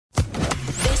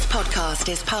podcast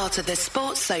is part of the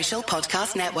Sports Social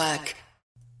Podcast Network.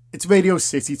 It's Radio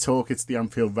City Talk, it's the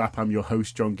Anfield Wrap. I'm your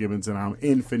host, John Gibbons, and I'm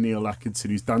in for Neil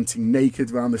Atkinson, who's dancing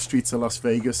naked around the streets of Las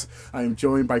Vegas. I am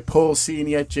joined by Paul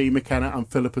Senior, Jay McKenna, and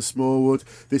Philippa Smallwood.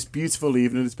 This beautiful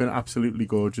evening, it's been an absolutely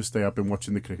gorgeous day. I've been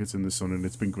watching the cricket in the sun, and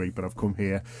it's been great, but I've come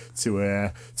here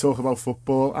to talk about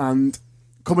football. And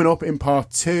coming up in part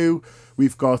two,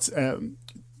 we've got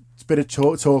bit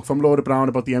of talk from Laura Brown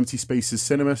about the Empty Spaces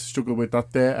cinema. Struggle with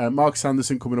that there. Mark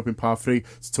Sanderson coming up in part three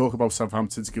to talk about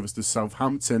Southampton, to give us the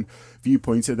Southampton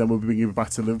viewpoint, and then we'll be bringing it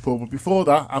back to Liverpool. But before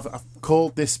that, I've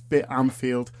called this bit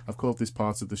Anfield. I've called this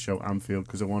part of the show Anfield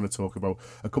because I want to talk about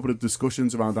a couple of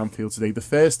discussions around Anfield today. The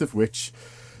first of which,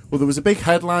 well, there was a big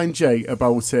headline, Jay,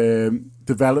 about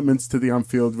developments to the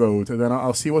Anfield Road, and then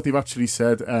I'll see what they've actually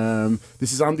said.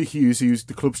 This is Andy Hughes, who's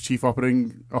the club's chief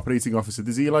operating officer.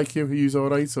 Does he like you? Are you all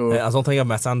right? Or? I don't think I've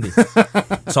met Andy,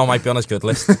 so I might be on his good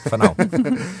list for now.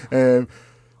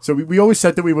 So we always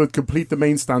said that we would complete the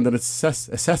main stand and assess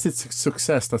its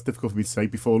success, that's difficult for me to say,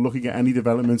 before looking at any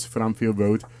developments for Anfield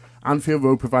Road. Anfield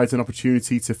Road provides an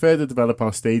opportunity to further develop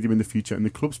our stadium in the future, and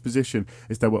the club's position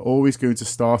is that we're always going to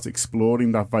start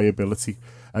exploring that viability.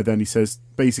 And then he says,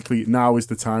 basically, now is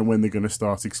the time when they're going to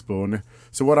start exploring it.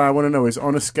 So what I want to know is,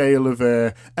 on a scale of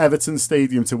Everton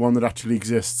Stadium to one that actually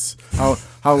exists, how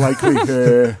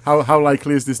likely how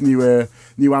likely is this new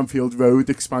Anfield Road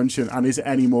expansion, and is it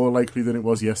any more likely than it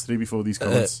was yesterday before these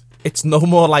comments? It's no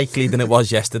more likely than it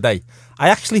was yesterday. I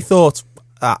actually thought,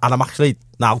 and I'm actually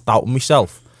now doubting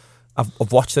myself,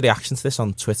 I've watched the reaction to this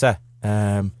on Twitter.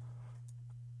 I've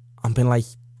been like,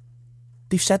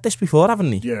 they've said this before,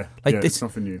 haven't they? Yeah, it's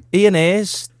nothing new. Ian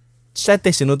Ayres said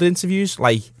this in other interviews.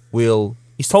 Like,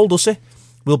 he's told us it.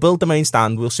 We'll build the main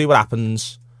stand. We'll see what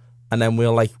happens, and then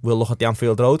we'll look at the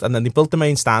Anfield Road. And then they built the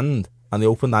main stand and they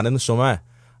opened that in the summer.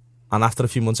 And after a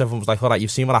few months, everyone was like, "All right,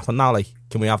 you've seen what happened now. Like,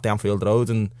 can we have the Anfield Road?"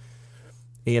 And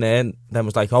Ian Ayres then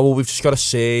was like, "Oh, well, we've just got to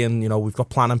see, and we've got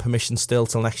planning permission still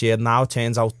till next year." Now it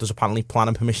turns out there's apparently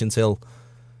planning permission till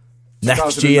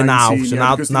next year now. So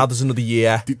now there's another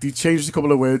year. They changed a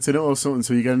couple of words in it or something,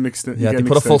 so you get an extension. Yeah, they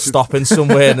put a full stop in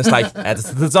somewhere, and it's like,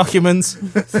 edited the document.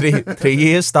 3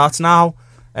 years starts now,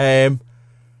 and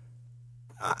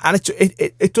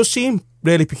it does seem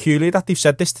really peculiar that they've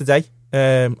said this today.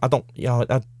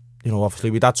 Obviously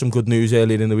we'd had some good news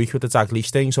earlier in the week with the Dalglish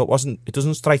thing, so it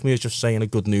doesn't strike me as just saying a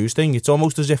good news thing. It's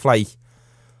almost as if like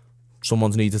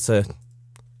someone's needed to,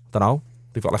 I don't know,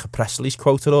 they've got like a press release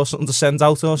quota or something to send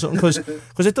out or something,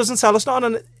 because it doesn't tell us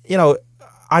nothing. And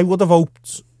I would have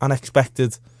hoped and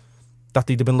expected that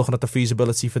they'd have been looking at the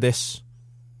feasibility for this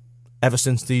ever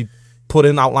since they put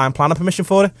in outline planning permission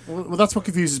for it. Well, that's what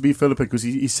confuses me, Philippa, because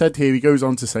he said here, he goes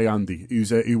on to say, Andy,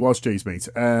 who was Jay's mate,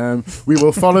 we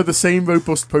will follow the same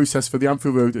robust process for the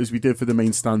Anfield Road as we did for the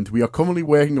main stand. We are currently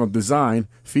working on design,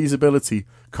 feasibility,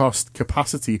 cost,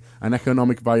 capacity and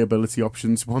economic viability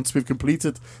options. Once we've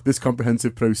completed this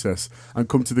comprehensive process and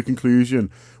come to the conclusion,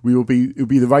 it'll be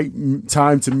the right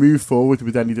time to move forward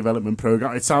with any development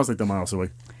programme. It sounds like they're miles away.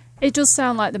 It does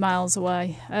sound like they're miles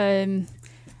away.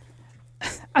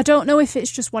 I don't know if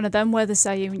it's just one of them where they're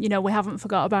saying, we haven't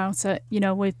forgot about it,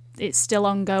 it's still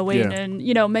ongoing,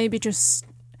 and, maybe just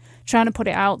trying to put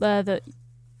it out there that,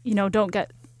 don't get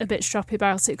a bit stroppy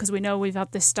about it, because we know we've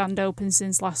had this stand open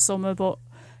since last summer, but,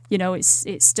 it's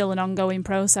still an ongoing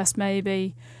process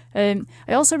maybe. I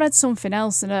also read something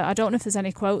else, and I don't know if there's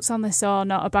any quotes on this or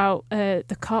not, about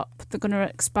the cop. They're going to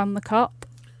expand the cop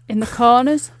in the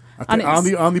corners. Aren't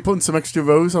they putting some extra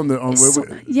rows on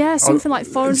something like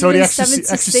 470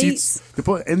 seats. They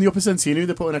put in the upper Centenary.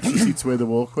 They're putting extra seats where the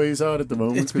walkways are at the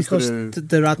moment. It's because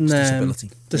they're adding disability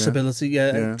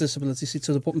seats.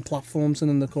 So they're putting platforms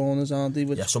in the corners, aren't they?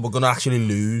 So we're going to actually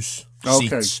lose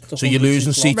seats. So you're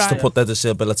losing seats to put the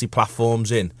disability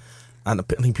platforms in, and I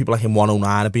think people like in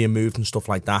 109 are being moved and stuff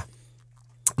like that.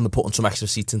 And they're putting some extra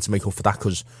seats in to make up for that,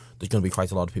 because there's going to be quite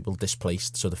a lot of people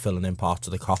displaced, so they're filling in parts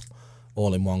of the cop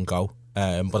all in one go.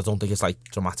 But I don't think it's like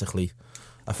dramatically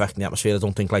affecting the atmosphere. I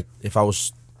don't think, like, if I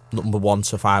was number 1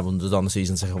 to 500 on the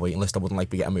season ticket waiting list, I wouldn't like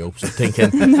be getting my hopes up thinking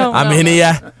I'm in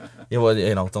here.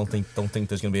 Don't think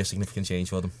there's going to be a significant change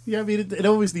for them. Yeah, I mean, it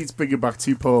always needs bringing back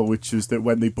to, Paul, which is that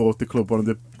when they bought the club, one of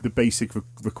the basic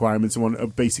requirements and one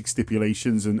of basic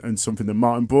stipulations, and something that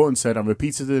Martin Broughton said and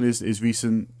repeated in his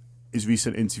recent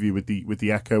interview with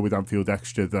the Echo with Anfield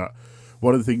Extra, that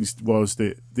one of the things was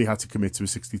that they had to commit to a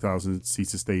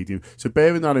 60,000-seater stadium. So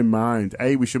bearing that in mind,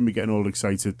 A, we shouldn't be getting all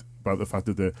excited about the fact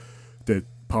that the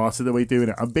part of the way doing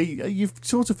it, and B, you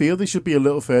sort of feel they should be a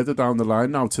little further down the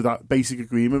line now to that basic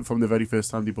agreement from the very first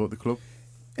time they bought the club.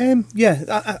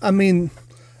 I mean,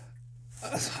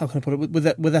 how can I put it, with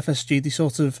FSG, they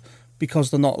sort of,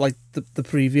 because they're not like the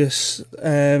previous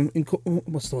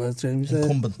what's the word, James?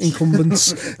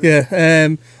 Incumbents. Yeah.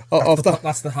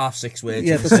 That's the half six word.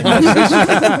 Yeah.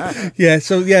 Yeah.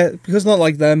 So yeah, because not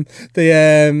like them,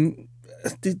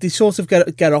 they sort of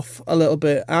get off a little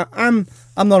bit. I'm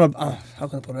not how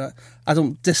can I put it? I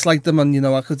don't dislike them, and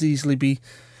I could easily be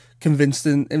convinced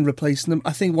in replacing them.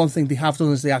 I think one thing they have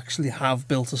done is they actually have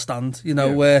built a stand.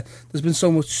 Where there's been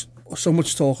so much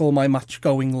talk all my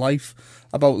match-going life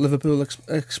about Liverpool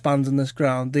expanding this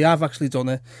ground. They have actually done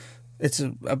it. It's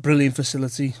a brilliant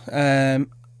facility.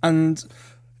 And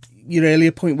your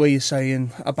earlier point where you're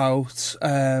saying about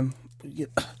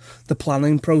the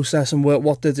planning process and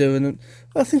what they're doing, and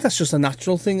I think that's just a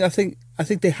natural thing. I think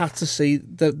they had to see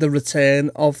the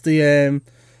return of the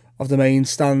main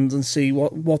stand and see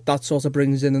what that sort of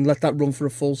brings in, and let that run for a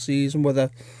full season,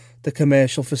 whether the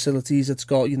commercial facilities it's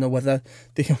got, whether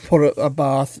they can put a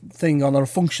bar thing on or a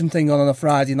function thing on a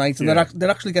Friday night, and that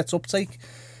actually gets uptake.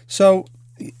 So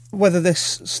whether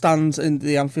this stand in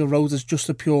the Anfield Road is just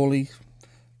a purely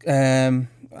a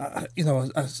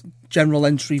general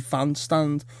entry fan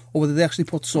stand, or whether they actually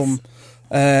put some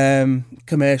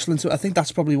commercial into it, I think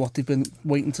that's probably what they've been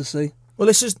waiting to see. Well,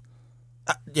 this is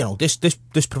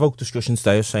this provoked discussion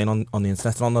today. I was saying on the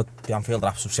internet and on the Anfield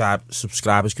app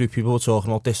subscribers group, people were talking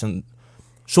about this, and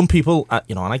some people,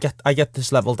 and I get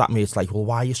this leveled at me. It's like, well,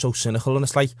 why are you so cynical? And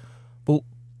it's like, well,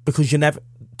 because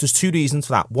there's two reasons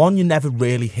for that. One, you never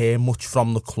really hear much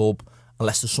from the club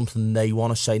unless there's something they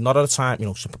want to say. Not at a time,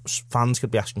 fans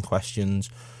could be asking questions,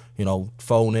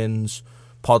 phone-ins,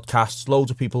 podcasts,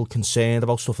 loads of people concerned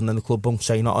about stuff, and then the club won't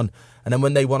say nothing. And then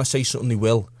when they want to say something, they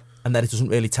will. And then it doesn't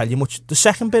really tell you much. The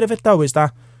second bit of it, though, is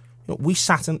that we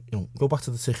sat in, go back to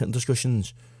the ticketing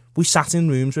discussions, we sat in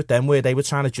rooms with them where they were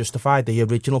trying to justify the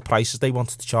original prices they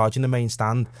wanted to charge in the main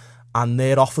stand, and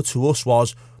their offer to us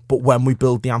was, but when we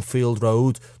build the Anfield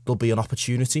Road, there'll be an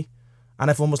opportunity. And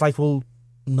everyone was like, well,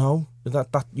 no,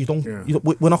 that you don't. Yeah.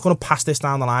 We're not going to pass this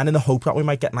down the line in the hope that we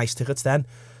might get nice tickets then.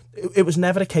 It was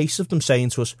never a case of them saying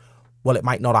to us, well, it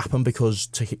might not happen because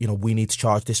we need to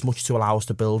charge this much to allow us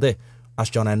to build it, as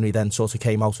John Henry then sort of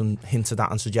came out and hinted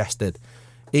at and suggested.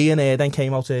 Ian Eyre then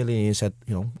came out earlier and said,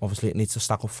 obviously it needs to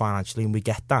stack up financially, and we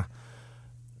get that.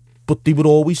 But they were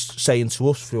always saying to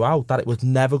us throughout that it was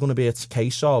never going to be a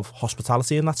case of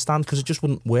hospitality in that stand, because it just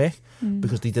wouldn't work,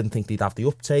 because they didn't think they'd have the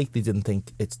uptake, they didn't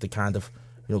think it's the kind of,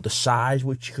 the size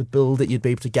which you could build it, you'd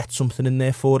be able to get something in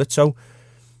there for it. So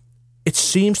it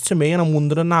seems to me, and I'm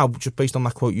wondering now, just based on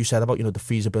that quote you said about, the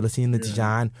feasibility in the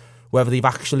design, whether they've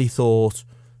actually thought,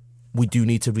 we do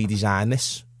need to redesign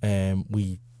this.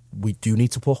 We do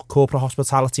need to put corporate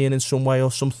hospitality in some way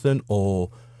or something, or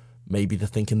maybe they're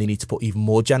thinking they need to put even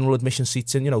more general admission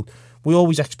seats in. We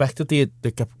always expected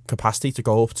the capacity to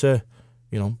go up to,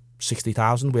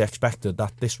 60,000. We expected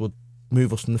that this would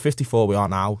move us from the 54 we are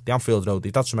now, the Anfield Road.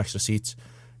 They'd add some extra seats,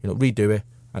 redo it,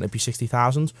 and it'd be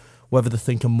 60,000. Whether they're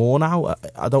thinking more now,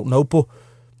 I don't know, but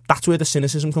that's where the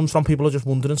cynicism comes from. People are just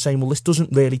wondering, saying, well, this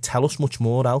doesn't really tell us much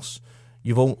more else.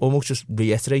 You've almost just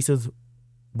reiterated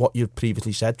what you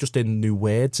previously said, just in new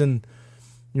words. And,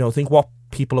 I think what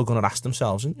people are going to ask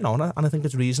themselves, and I think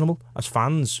it's reasonable as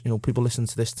fans, people listen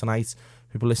to this tonight,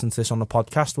 people listen to this on the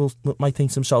podcast, might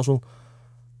think to themselves, well,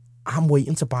 I'm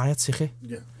waiting to buy a ticket.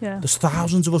 Yeah. There's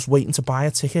thousands of us waiting to buy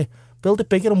a ticket. Build it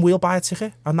bigger and we'll buy a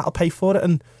ticket, and that'll pay for it.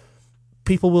 And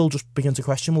people will just begin to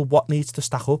question, well, what needs to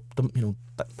stack up?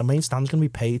 The main stand's going to be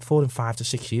paid for in 5 to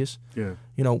 6 years. Yeah.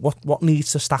 What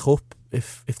needs to stack up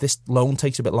if this loan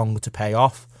takes a bit longer to pay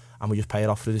off, and we just pay it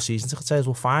off through the season ticket sales?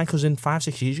 Well, fine, because in 5-6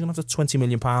 years you're going to have the £20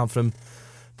 million from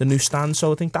the new stand.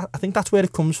 So I think that's where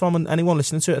it comes from. And anyone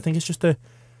listening to it, I think it's just I'd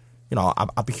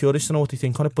be curious to know what they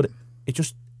think on it. But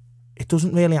it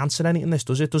doesn't really answer anything. This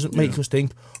does it? It doesn't make us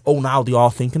think, oh, now they are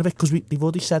thinking of it, because they've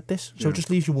already said this. So it just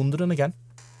leaves you wondering again.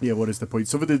 Yeah, what is the point?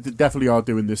 Something they definitely are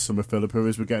doing this summer, Philippa,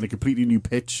 is we're getting a completely new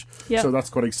pitch. Yep. So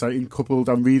that's quite exciting. Coupled,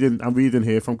 I'm reading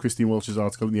here from Christine Walsh's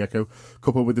article in the Echo,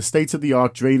 coupled with the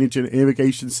state-of-the-art drainage and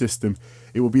irrigation system,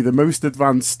 it will be the most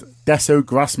advanced Deso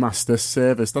Grassmaster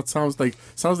service. That sounds like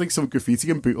some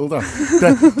graffiti and Bootle, that.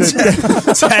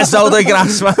 Deso the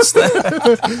Grassmaster.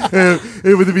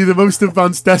 It would be the most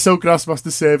advanced Deso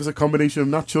Grassmaster service, a combination of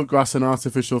natural grass and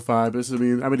artificial fibres. I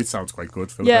mean, it sounds quite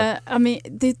good, Philippa. Yeah, I mean,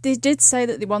 they did say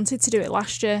that they wanted to do it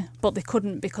last year, but they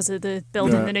couldn't because of the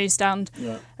building the new stand.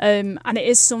 Yeah. And it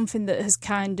is something that has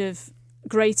kind of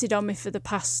grated on me for the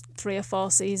past 3 or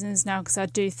 4 seasons now, because I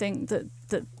do think that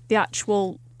the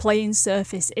actual playing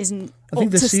surface isn't I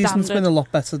think this season's been a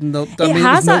lot better than the. It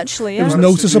has actually. Yeah. It was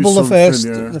noticeable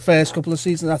the first couple of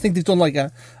seasons. I think they've done like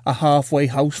a halfway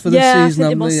house for this season. I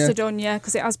think they must have done,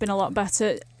 because it has been a lot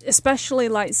better, especially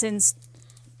like since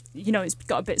it's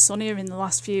got a bit sunnier in the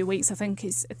last few weeks. I think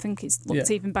it's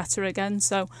looked even better again.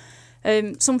 So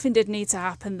something did need to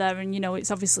happen there, and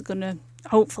it's obviously going to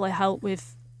hopefully help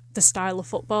with the style of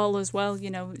football as well.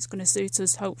 It's going to suit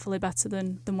us hopefully better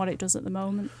than what it does at the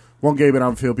moment. One game at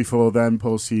Anfield before then,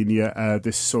 Paul Senior,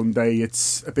 this Sunday.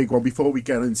 It's a big one. Before we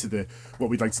get into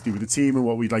what we'd like to do with the team and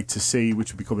what we'd like to see,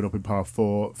 which will be coming up in part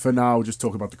 4, for now, just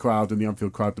talk about the crowd and the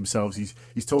Anfield crowd themselves.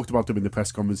 He's talked about them in the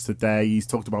press conference today. He's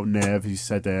talked about nerve. He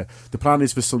said the plan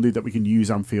is for Sunday that we can use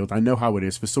Anfield. I know how it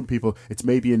is. For some people, it's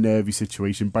maybe a nervy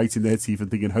situation, biting their teeth and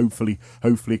thinking, hopefully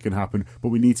it can happen. But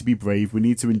we need to be brave. We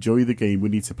need to enjoy the game. We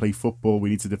need to play football.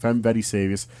 We need to defend very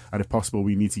serious. And if possible,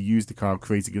 we need to use the crowd,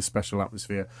 creating a special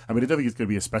atmosphere. I mean, I don't think it's going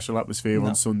to be a special atmosphere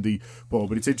on Sunday, but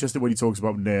it's interesting when he talks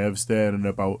about nerves there and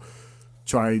about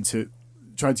trying to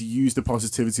use the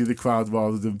positivity of the crowd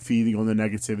rather than feeding on the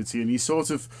negativity. And he's sort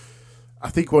of, I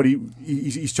think what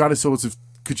he's trying to sort of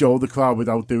cajole the crowd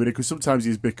without doing it, because sometimes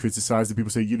he's a bit criticised and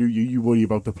people say you worry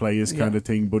about the players kind of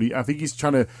thing. But I think he's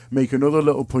trying to make another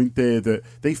little point there that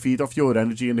they feed off your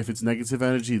energy, and if it's negative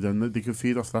energy, then they can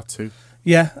feed off that too.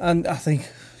 Yeah, and I think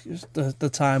the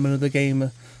timing of the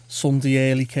game,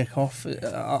 Sunday early kick-off,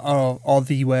 are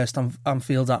the worst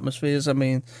Anfield atmospheres. I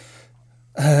mean,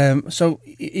 so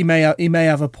he may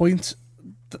have a point.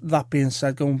 That being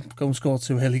said, go and score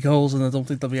 2 early goals, and I don't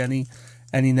think there'll be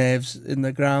any nerves in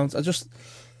the ground.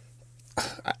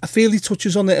 I feel he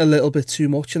touches on it a little bit too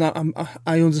much, and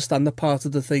I understand that part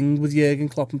of the thing with Jurgen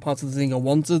Klopp, and part of the thing I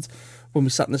wanted when we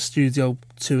sat in the studio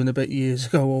 2 and a bit years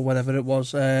ago or whatever it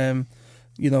was.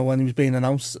 When he was being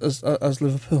announced as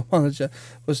Liverpool manager,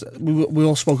 was we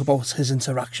all spoke about his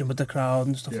interaction with the crowd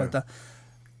and stuff like that.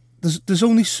 There's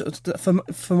only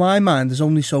for my mind, there's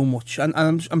only so much, and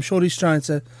I'm sure he's trying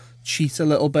to cheat a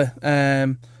little bit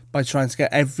by trying to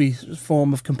get every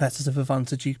form of competitive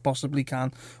advantage he possibly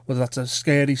can, whether that's a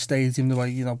scary stadium the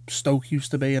way Stoke used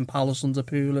to be and Palace under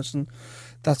Pulis and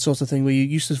that sort of thing, where you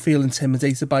used to feel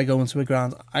intimidated by going to a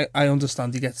ground. I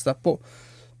understand he gets that, but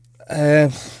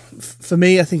for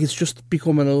me, I think it's just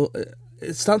becoming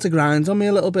it's starting to grind on me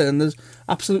a little bit, and there's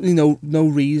absolutely no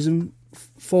reason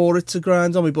for it to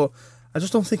grind on me, but I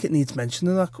just don't think it needs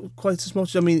mentioning that quite as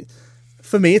much. I mean,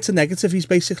 for me, it's a negative. He's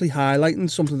basically highlighting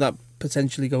something that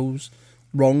potentially goes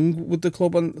wrong with the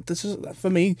club, and this is, for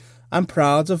me, I'm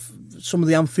proud of some of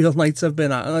the Anfield nights I've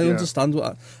been at, and I understand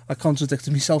what I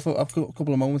contradicted myself a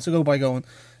couple of moments ago by going,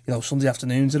 Sunday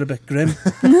afternoons are a bit grim,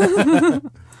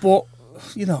 but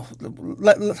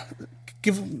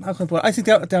how can I put it? I think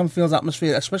the Anfield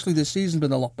atmosphere, especially this season, has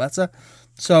been a lot better.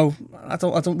 So I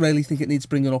don't really think it needs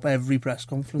bringing up every press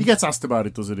conference. He gets asked about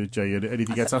it, doesn't it, Jay? And if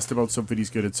he gets asked about something, he's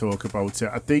going to talk about it.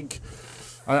 I think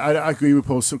I agree with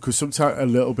Paul because sometimes a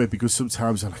little bit, because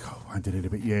sometimes I'm like, I did it a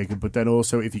bit Jürgen, but then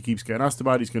also if he keeps getting asked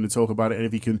about it, he's going to talk about it, and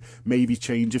if he can maybe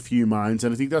change a few minds,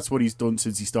 and I think that's what he's done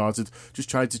since he started, just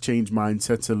tried to change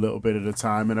mindsets a little bit at a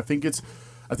time, and I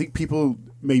think people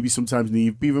maybe sometimes need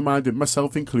to be reminded,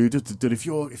 myself included, that if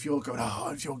you're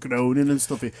groaning and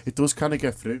stuff, it does kind of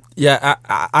get through. Yeah,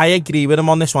 I agree with him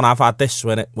on this one. I've had this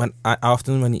when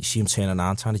you see him turning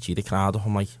around trying to cheer the crowd up,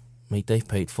 I'm like, mate, they've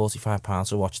paid £45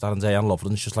 to watch that, and Dejan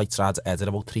Lovren's just like tried to edit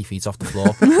about 3 feet off the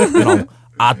floor.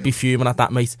 I'd be fuming at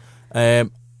that, mate.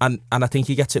 And I think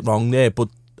he gets it wrong there, but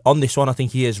on this one, I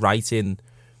think he is right in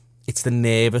it's the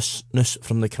nervousness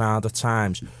from the crowd at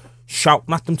times,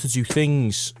 shouting at them to do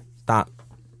things that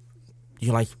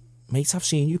you're like, mate, I've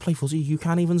seen you play footy, you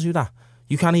can't even do that.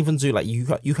 You can't even do,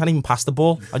 you can't even pass the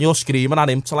ball, and you're screaming at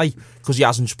him to because he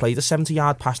hasn't just played a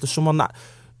 70-yard pass to someone. That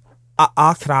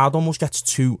our crowd almost gets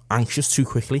too anxious too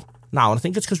quickly now, and I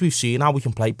think it's because we've seen how we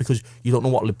can play, because you don't know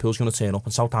what Liverpool's going to turn up,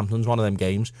 and Southampton's one of them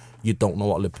games you don't know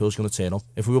what Liverpool's going to turn up.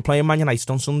 If we were playing Man United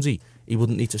on Sunday, he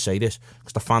wouldn't need to say this,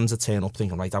 because the fans would turn up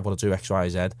thinking, right, I've got to do X, Y,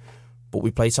 Z. But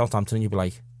we played Southampton and you'd be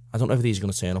like, I don't know if these are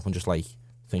going to turn up and just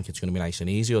think it's going to be nice and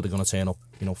easy, or they're going to turn up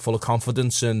full of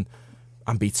confidence and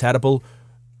be terrible.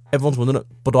 Everyone's wondering it,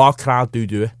 but our crowd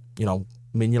do it.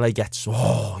 Mignolet gets,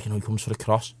 he comes for the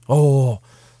cross.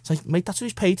 It's like, mate, that's what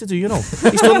he's paid to do,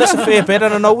 He's done this a fair bit,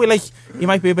 and I know he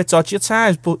might be a bit dodgy at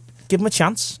times, but give him a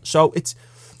chance. So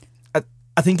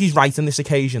I think he's right on this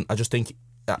occasion. I just think,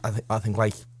 I think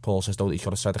like Paul says, though, he's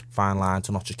got to set a fine line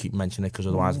to not just keep mentioning it, because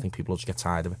otherwise I think people will just get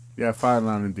tired of it. Yeah, fine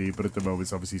line indeed, but at the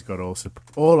moment, obviously, he's got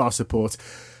all our support.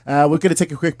 We're going to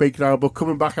take a quick break now, but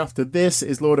coming back after this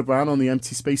is Laura Brown on the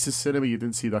Empty Spaces Cinema. You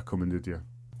didn't see that coming, did you?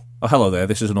 Oh, hello there.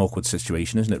 This is an awkward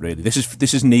situation, isn't it, really? This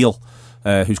is Neil,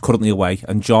 who's currently away,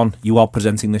 and John, you are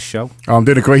presenting this show. Oh, I'm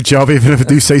doing a great job, even if I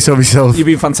do say so myself. You've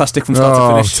been fantastic from start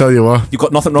to finish. I'll tell you what. You've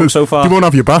got nothing wrong so far. They won't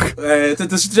have your back.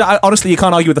 Honestly, you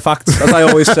can't argue with the facts, as I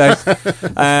always say.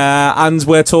 And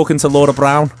we're talking to Laura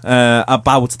Brown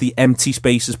about the Empty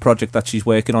Spaces project that she's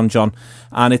working on, John.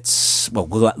 And we'll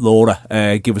let Laura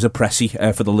give us a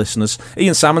pressy for the listeners.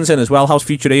 Ian Salmon's in as well. How's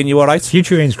Future Ian? You all right?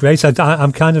 Future Ian's great.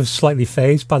 I'm kind of slightly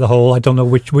phased by the whole. I don't know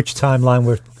which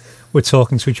timeline we're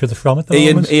talking to each other from at the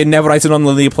moment. Ian, never writing on the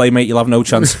Linear Play, mate. You'll have no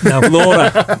chance. No.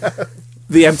 Laura,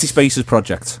 the Empty Spaces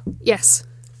project. Yes.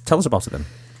 Tell us about it then.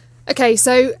 Okay,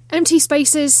 so Empty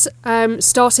Spaces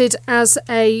started as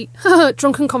a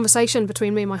drunken conversation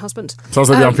between me and my husband. Sounds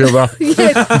like the Anfield rap.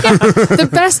 The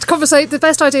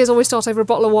best ideas always start over a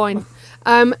bottle of wine.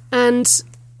 And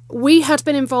we had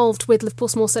been involved with Liverpool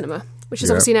Small Cinema, which is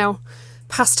obviously now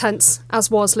past tense, as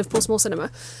was Liverpool Small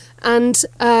Cinema. And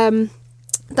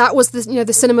that was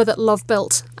the cinema that Love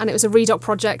built, and it was a redoc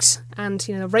project, and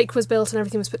the rake was built and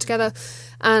everything was put together.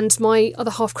 And my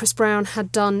other half, Chris Brown,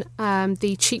 had done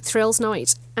the Cheap Thrills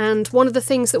night. And one of the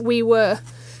things that we were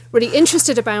really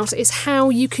interested about is how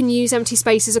you can use empty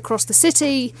spaces across the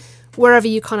city, wherever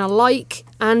you kind of like,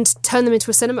 and turn them into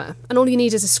a cinema. And all you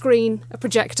need is a screen, a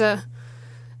projector,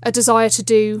 a desire to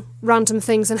do random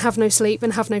things and have no sleep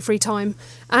and have no free time,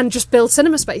 and just build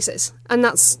cinema spaces. And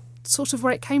that's sort of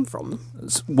where it came from.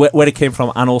 Where it came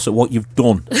from, and also what you've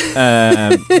done,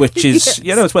 which is,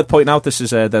 it's worth pointing out. This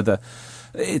is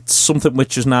it's something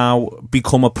which has now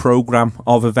become a programme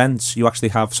of events. You actually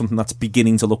have something that's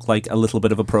beginning to look like a little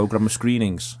bit of a programme of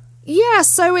screenings. Yeah,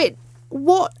 so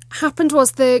what happened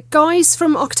was the guys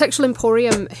from Architectural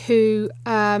Emporium, who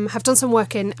have done some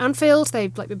work in Anfield,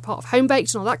 they've been part of Home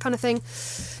Baked and all that kind of thing,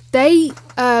 they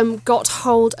got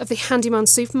hold of the Handyman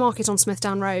supermarket on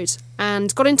Smithdown Road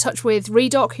and got in touch with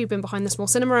Redoc, who'd been behind the small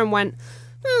cinema, and went,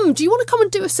 do you want to come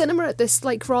and do a cinema at this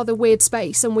rather weird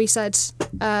space? And we said,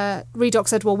 Redoc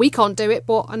said, well, we can't do it,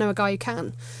 but I know a guy who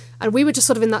can. And we were just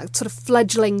sort of in that sort of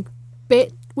fledgling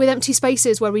bit with Empty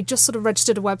Spaces, where we just sort of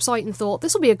registered a website and thought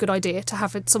this will be a good idea to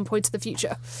have at some point in the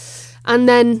future. And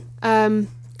then kind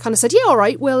of said, yeah, all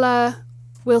right,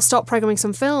 we'll start programming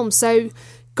some films. So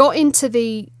got into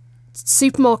the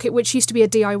supermarket, which used to be a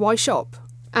DIY shop,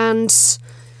 and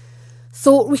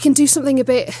thought we can do something a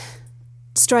bit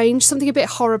strange, something a bit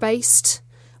horror based.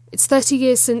 It's 30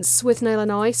 years since With Nail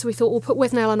and I, so we thought we'll put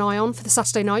With Nail and I on for the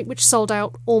Saturday night, which sold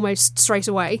out almost straight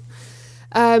away.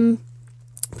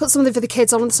 Put something for the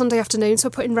kids on the Sunday afternoon, so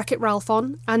I put in Wreck-It Ralph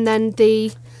on, and then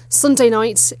the Sunday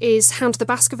night is Hound of the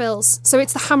Baskervilles. So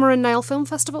it's the Hammer and Nail Film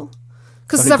Festival,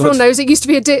 because as everyone knows, it used to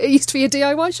be a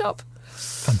DIY shop.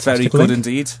 Fantastic. Very good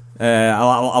indeed.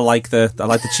 I like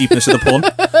the cheapness of the pun.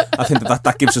 I think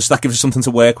that gives us something to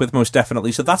work with, most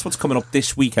definitely. So that's what's coming up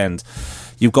this weekend.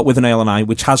 You've got With a Nail and I,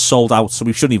 which has sold out, so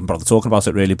we shouldn't even bother talking about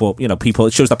it really. But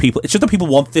it shows that people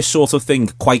want this sort of thing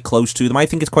quite close to them. I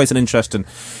think it's quite an interesting,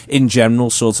 in general,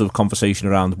 sort of conversation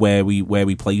around where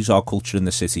we place our culture in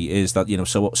the city. Is that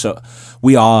so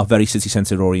we are very city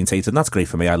centre orientated, and that's great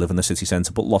for me. I live in the city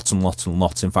centre, but lots and lots and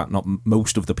lots. In fact, not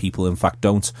most of the people, in fact,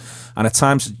 don't. And at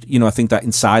times, I think that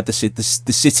inside the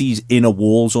city's inner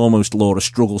walls, almost, Laura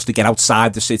struggles to get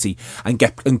outside the city and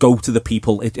go to the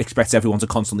people. It expects everyone to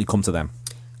constantly come to them.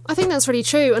 I think that's really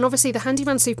true, and obviously the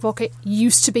Handyman supermarket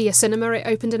used to be a cinema. It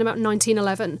opened in about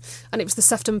 1911, and it was the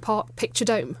Sefton Park Picture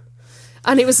Dome.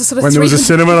 And it was a sort of when there was a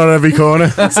cinema on every corner.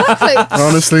 Exactly.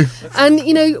 Honestly. And,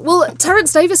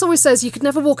 Terence Davis always says you could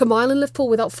never walk a mile in Liverpool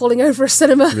without falling over a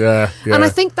cinema. Yeah. And I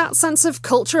think that sense of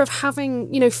culture of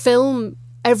having, film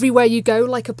everywhere you go,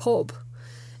 like a pub,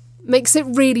 makes it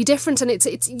really different, and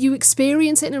it's you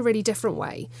experience it in a really different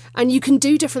way, and you can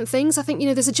do different things. I think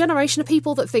there's a generation of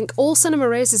people that think all cinema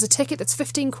is a ticket that's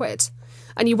 15 quid,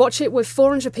 and you watch it with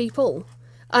 400 people,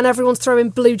 and everyone's throwing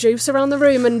blue juice around the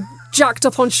room and jacked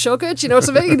up on sugar. Do you know what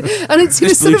I mean? And it's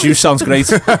this blue juice sounds great.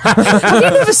 Have you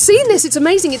never seen this? It's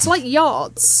amazing. It's like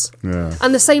Yards,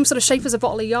 and the same sort of shape as a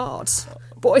bottle of Yards,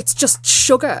 but it's just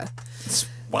sugar.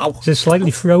 Wow. Is it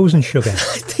slightly frozen sugar? I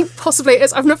think possibly it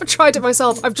is. I've never tried it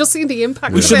myself. I've just seen the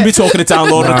impact. We shouldn't be talking it down,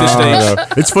 Laura, at this stage. No.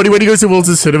 It's funny when you go to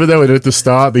Wilton Cinema, though, and at the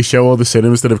start they show all the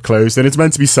cinemas that have closed, and it's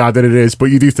meant to be sad that it is, but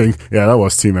you do think, yeah, that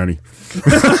was too many.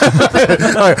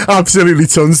 Absolutely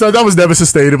tons. That was never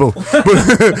sustainable.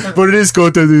 But it is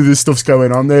good that this stuff's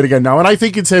going on there again now. And I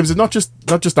think in terms of not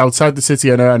just outside the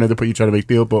city, I know they put you trying to make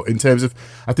deal, but in terms of,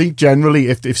 I think generally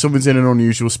if someone's in an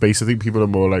unusual space, I think people are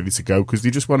more likely to go because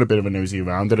they just want a bit of a nosy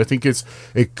around. And I think it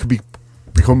could be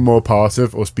become more part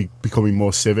of us becoming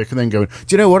more civic and then going,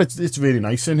 do you know what, it's really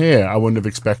nice in here, I wouldn't have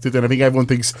expected. And I think everyone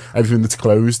thinks everything that's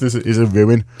closed is a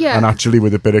ruin, and actually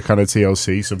with a bit of kind of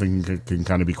TLC something can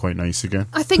kind of be quite nice again.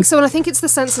 I think so, and I think it's the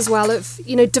sense as well of,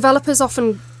 developers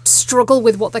often struggle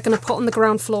with what they're going to put on the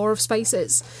ground floor of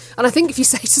spaces, and I think if you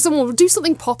say to someone, well, do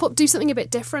something pop-up, do something a bit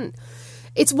different,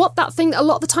 it's what that thing, a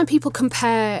lot of the time people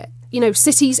compare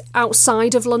cities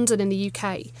outside of London in the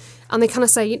UK, and they kind of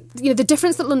say, the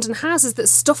difference that London has is that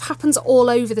stuff happens all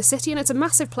over the city, and it's a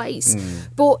massive place.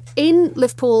 But in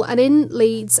Liverpool and in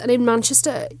Leeds and in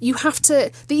Manchester,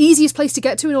 the easiest place to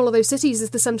get to in all of those cities is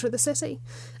the centre of the city.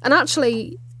 And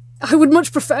actually, I would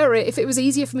much prefer it if it was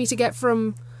easier for me to get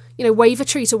from,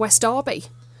 Wavertree to West Derby,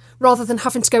 rather than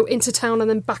having to go into town and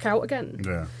then back out again.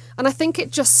 Yeah. And I think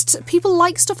people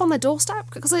like stuff on their doorstep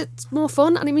because it's more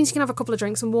fun, and it means you can have a couple of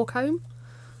drinks and walk home,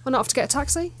 or not have to get a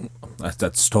taxi.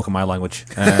 That's talking my language.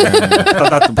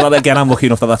 But again, I'm lucky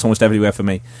enough that that's almost everywhere for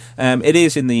me.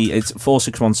 It's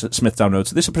 461 Smithdown Road.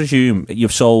 So this, I presume,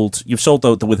 you've sold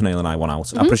the With Nail and I one out.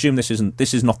 Mm-hmm. I presume this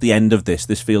is not the end of this.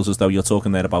 This feels as though you're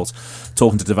talking there about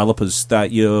talking to developers,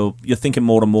 that you're thinking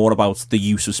more and more about the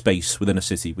use of space within a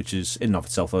city, which is in and of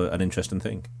itself an interesting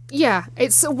thing. Yeah,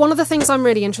 it's one of the things I'm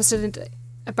really interested in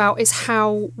about is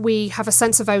how we have a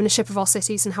sense of ownership of our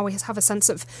cities, and how we have a sense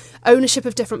of ownership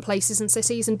of different places and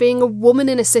cities. And being a woman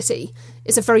in a city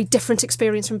is a very different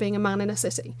experience from being a man in a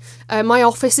city. My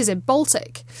office is in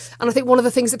Baltic, and I think one of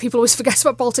the things that people always forget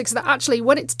about Baltic is that actually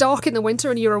when it's dark in the winter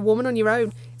and you're a woman on your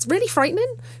own, it's really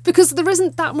frightening because there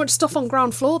isn't that much stuff on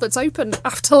ground floor that's open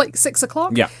after like 6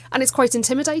 o'clock. Yeah. And it's quite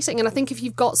intimidating. And I think if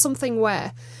you've got something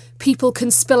where people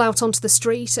can spill out onto the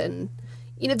street and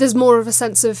there's more of a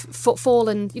sense of footfall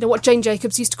and, what Jane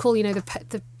Jacobs used to call,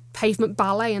 the pavement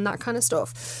ballet and that kind of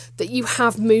stuff, that you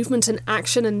have movement and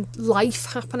action and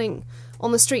life happening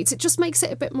on the streets. It just makes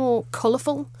it a bit more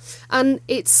colourful. And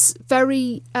it's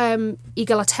very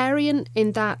egalitarian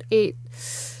in that it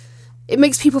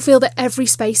makes people feel that every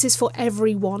space is for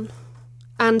everyone.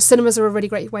 And cinemas are a really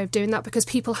great way of doing that because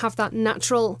people have that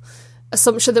natural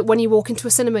assumption that when you walk into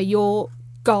a cinema, your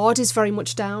guard is very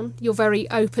much down. You're very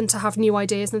open to have new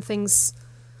ideas and things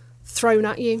thrown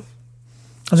at you.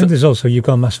 I think you've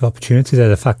got a massive opportunity there.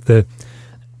 The fact that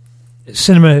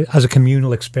cinema as a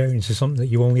communal experience is something that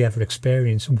you only ever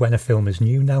experience when a film is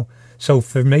new now. So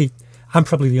for me, I'm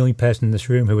probably the only person in this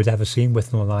room who had ever seen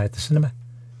Withnail and I at the cinema,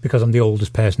 because I'm the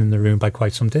oldest person in the room by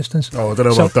quite some distance. Oh, I don't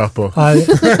know about that, but...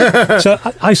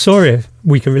 I saw it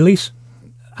week of release.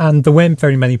 And there weren't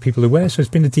very many people who were, so it's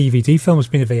been a DVD film, it's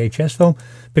been a VHS film.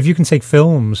 But if you can take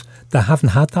films that haven't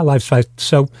had that lifestyle,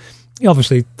 so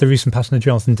obviously the recent passing of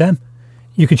Jonathan Demme,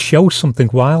 you could show something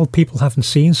wild. People haven't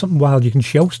seen something wild. You can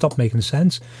show Stop Making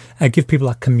Sense, give people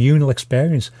that communal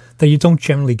experience that you don't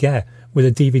generally get with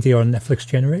a DVD or a Netflix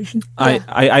generation.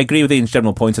 I agree with Ian's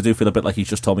general point. I do feel a bit like he's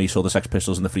just told me he saw the Sex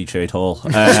Pistols in the Free Trade Hall.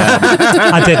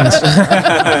 I didn't.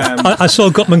 I saw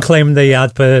Gutman claiming they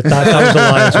had, but that was a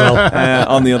lie as well.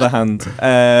 On the other hand,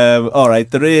 all right,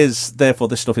 therefore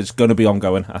this stuff is going to be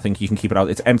ongoing. I think you can keep it out.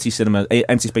 It's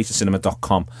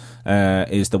emptyspacescinema.com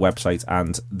is the website,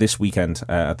 and this weekend,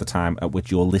 at the time at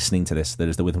which you're listening to this, there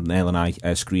is the With Nail and I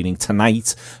screening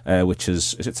tonight, which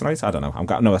is it tonight? I don't know.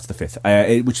 No, that's the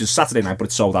 5th, which is Saturday night, but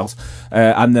it's sold out.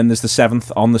 And then there's the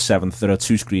 7th. On the 7th, there are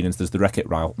 2 screenings. There's the Wreck-It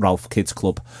Ralph Kids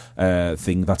Club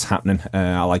thing that's happening.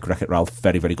 I like Wreck-It Ralph,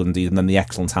 very, very good indeed. And then The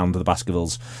Excellent Hound of the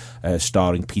Baskervilles,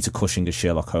 starring Peter Cushing as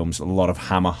Sherlock Holmes. A lot of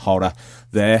Hammer horror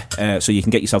there. So you can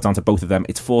get yourself down to both of them.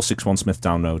 It's 461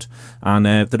 Smithdown Road. And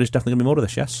there is definitely going to be more of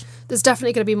this, yes? There's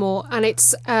definitely going to be more. And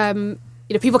it's,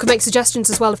 people can make suggestions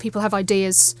as well if people have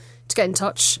ideas to get in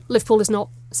touch. Liverpool is not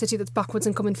a city that's backwards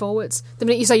and coming forwards. The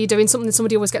minute you say you're doing something,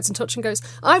 somebody always gets in touch and goes,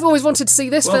 I've always wanted to see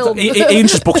this film. Ian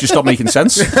just books you Stop Making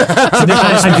Sense.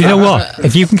 And you know what?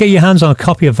 If you can get your hands on a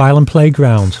copy of Violent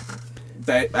Playground...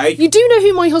 You do know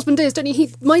who my husband is, don't you?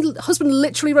 My husband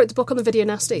literally wrote the book on the Video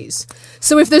Nasties.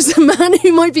 So if there's a man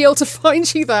who might be able to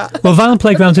find you that... Well, Violent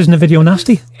Playground isn't a Video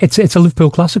Nasty. It's a Liverpool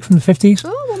classic from the 50s.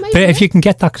 Oh, well, maybe. But if you can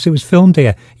get that because it was filmed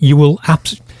here, you'll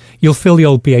fill the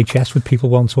old VHS with people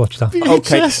wanting to watch that. Okay. The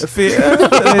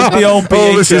old VHS.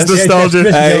 Oh, this is nostalgia.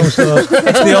 It's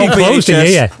the old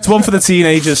VHS. It's one for the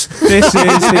teenagers. This is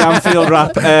the Anfield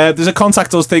wrap. There's a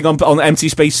contact us thing on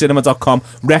emptyspacescinema.com.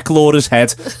 Wreck Laura's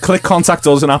head. Click contact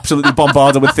us and absolutely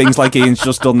bombard her with things like Ian's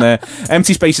just done there.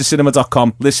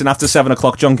 emptyspacescinema.com. Listen, after 7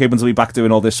 o'clock, John Gibbons will be back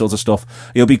doing all this sort of stuff.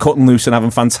 He'll be cutting loose and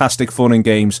having fantastic fun and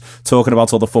games, talking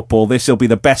about all the football. This will be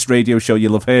the best radio show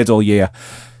you'll have heard all year.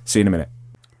 See you in a minute.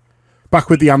 Back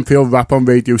with the Anfield Wrap on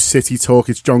Radio City Talk.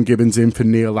 It's John Gibbons in for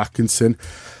Neil Atkinson.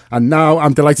 And now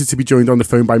I'm delighted to be joined on the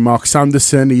phone by Mark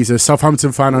Sanderson. He's a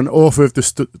Southampton fan and author of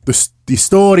the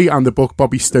story and the book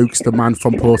Bobby Stokes, the man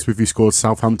from Portsmouth who scored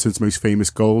Southampton's most famous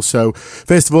goal. So,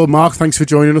 first of all, Mark, thanks for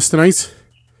joining us tonight.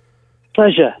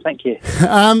 Pleasure, thank you.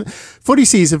 Funny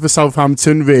season for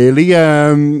Southampton, really.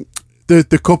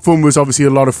 The cup run was obviously a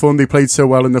lot of fun. They played so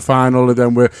well in the final and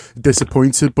then were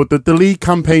disappointed. But the league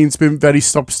campaign's been very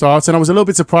stop-start. And I was a little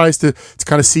bit surprised to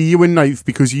kind of see you in ninth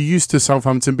because you're used to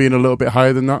Southampton being a little bit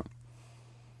higher than that.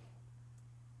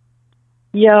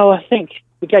 Yeah, well, I think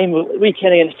the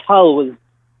weekend against Hull was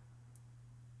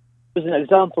an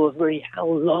example of really how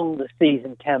long the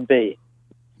season can be.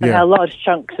 And how large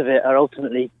chunks of it are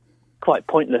ultimately quite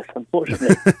pointless,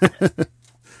 unfortunately. I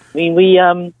mean,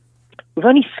 we've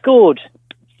only scored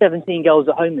 17 goals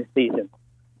at home this season,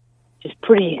 which is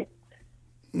pretty...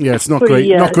 Yeah, it's not great.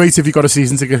 Not great if you've got a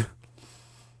season to go.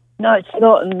 No, it's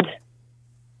not. And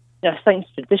Saints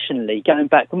traditionally, going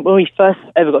back, when we first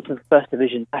ever got to the First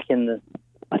Division back in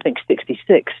I think,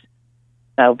 66.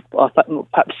 Now,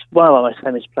 perhaps one of our most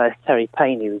famous players, Terry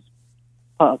Payne, who was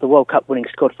part of the World Cup winning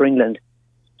squad for England,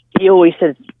 he always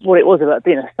said what it was about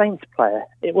being a Saints player.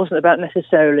 It wasn't about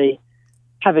necessarily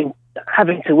having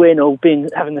to win or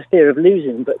having the fear of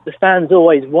losing, but the fans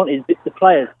always wanted the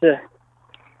players to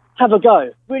have a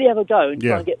go, really have a go and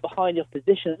try and get behind the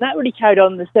opposition. And that really carried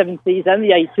on in the 70s and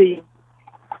the 80s.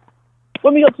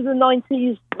 When we got to the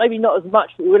 90s, maybe not as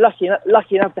much, but we were lucky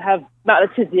enough to have Matt Le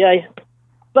Tissier.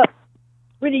 But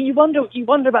really, you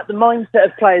wonder about the mindset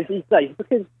of players these days,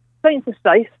 because Saints are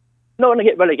safe, not going to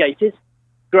get relegated,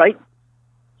 great.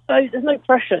 So there's no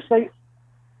pressure. So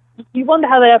you wonder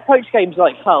how they approach games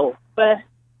like Hull, where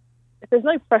if there's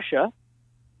no pressure,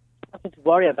 nothing to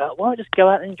worry about, why not just go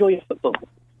out and enjoy your football?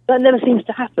 That never seems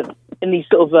to happen in these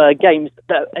sort of games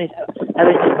that have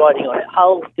anything riding on it.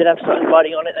 Hull did have something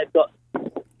riding on it. They've got,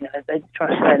 they're trying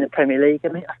to stay in the Premier League. I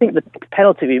mean, I think the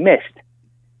penalty we missed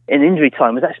in injury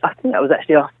time was actually, I think that was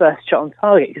actually our first shot on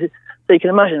target. So you can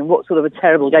imagine what sort of a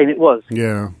terrible game it was.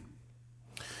 Yeah.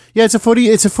 Yeah, it's a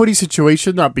funny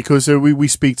situation, that, because we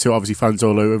speak to obviously fans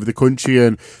all over the country,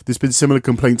 and there's been similar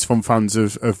complaints from fans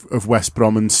of West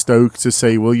Brom and Stoke to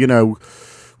say, well,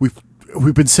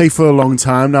 we've been safe for a long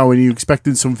time now, and you're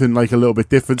expecting something like a little bit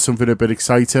different, something a bit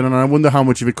exciting. And I wonder how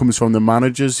much of it comes from the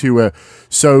managers who are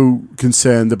so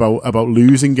concerned about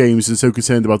losing games and so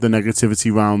concerned about the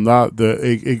negativity around that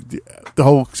the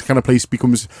whole kind of place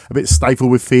becomes a bit stifled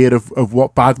with fear of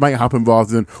what bad might happen,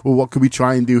 rather than, well, what can we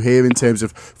try and do here in terms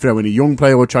of throwing a young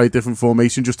player or try a different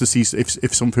formation just to see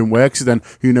if something works. And then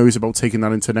who knows about taking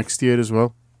that into next year as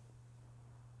well.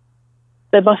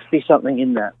 There must be something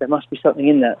in that.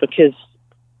 Because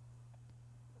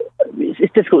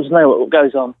it's difficult to know what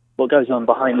goes on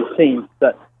behind the scenes.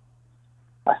 But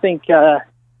I think that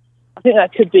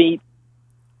could be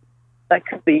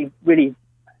really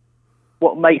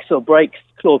what makes or breaks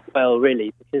Claude Bale,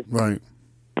 really, because right.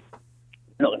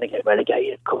 We're not going to get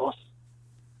relegated, of course,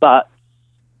 but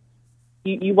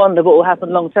you wonder what will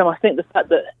happen long term. I think the fact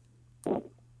that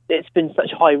it's been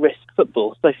such high risk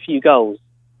football, so few goals,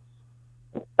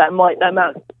 that might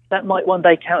one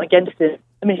day count against it.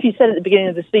 I mean, if you said at the beginning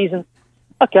of the season,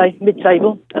 okay,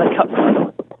 mid-table and a cup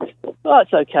final, well,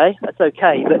 that's okay, but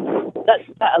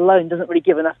that alone doesn't really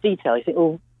give enough detail. You think,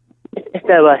 well, if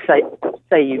there were,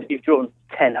 say you've drawn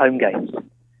 10 home games,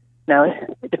 now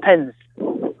it depends.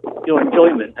 Your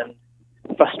enjoyment and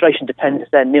frustration depends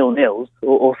if they're 0-0s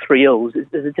or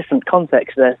 3-0s. There's a different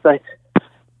context there. So,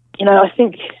 I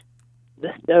think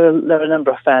there are a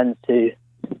number of fans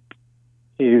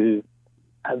who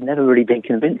have never really been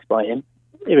convinced by him,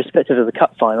 irrespective of the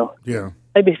cup final. Yeah.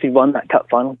 Maybe if he won that cup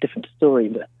final, different story.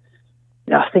 But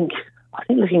I think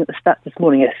looking at the stats this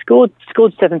morning, scored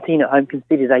 17 at home,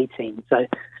 conceded 18. So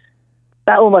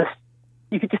that almost,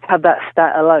 you could just have that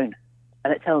stat alone,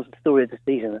 and it tells the story of the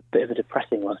season, a bit of a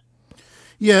depressing one.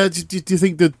 Yeah, do you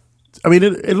think that, I mean,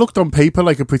 it looked on paper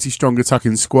like a pretty strong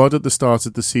attacking squad at the start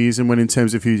of the season, when in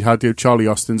terms of who you had, Charlie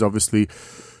Austin's obviously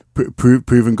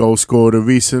proven goal scorer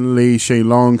recently, Shane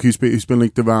Long, who's been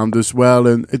linked around as well,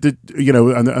 and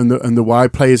the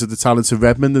wide players of the talents of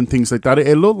Redmond and things like that.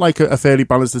 It looked like a fairly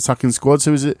balanced attacking squad.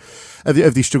 So have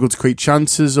they struggled to create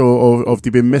chances, or have they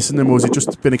been missing them, or has it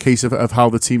just been a case of how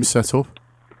the team's set up?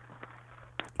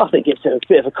 I think it's a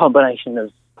bit of a combination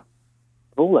of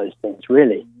all those things,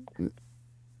 really.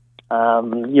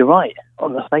 You're right.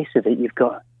 On the face of it, you've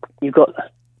got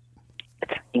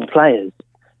attacking players.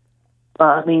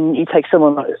 I mean, you take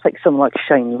someone like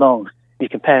Shane Long. You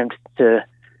compare him to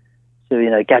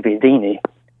Gabbiadini,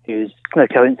 who's no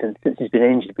coincidence. Since he's been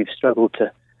injured, we've struggled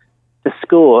to to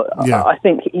score. Yeah. I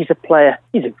think he's a player.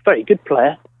 He's a very good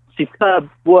player. Superb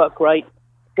work rate,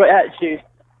 great attitude.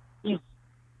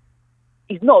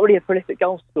 He's not really a prolific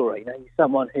goal scorer. You know, he's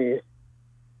someone who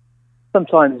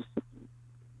sometimes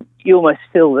you almost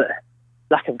feel that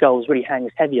lack of goals really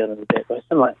hangs heavy on him a bit. But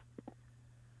someone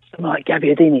like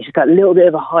Gabbiadini's just that little bit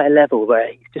of a higher level where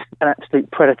he's just an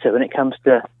absolute predator when it comes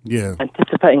to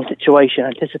anticipating situation,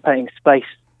 anticipating space,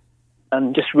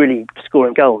 and just really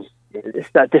scoring goals. It's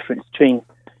that difference between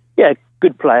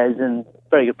good players and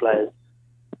very good players.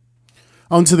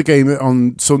 On to the game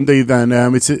on Sunday then.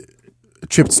 It's a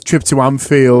trip to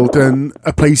Anfield, and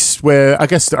a place where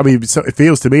it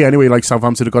feels to me anyway like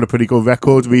Southampton have got a pretty good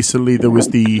record recently. There was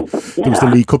the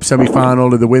League Cup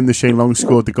semi-final and the win. The Shane Long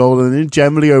scored the goal, and then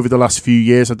generally over the last few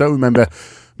years I don't remember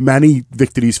many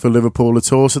victories for Liverpool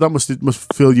at all, so that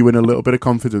must fill you in a little bit of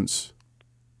confidence.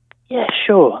 Yeah,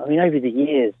 sure. I mean, over the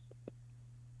years,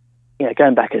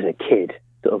 going back as a kid,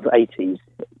 sort of 80s,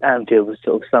 Anfield was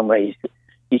sort of somewhere you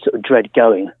sort of dread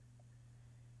going.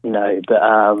 But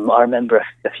I remember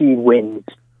a few wins.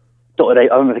 I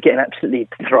remember getting absolutely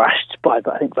thrashed by,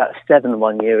 I think, about 7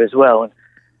 one year as well.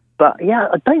 But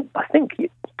I think,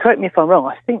 correct me if I'm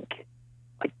wrong, I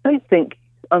don't think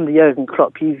under Jurgen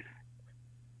Klopp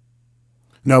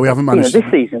No, we haven't managed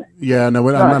this season. Yeah, no.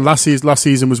 And last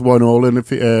season was 1-1,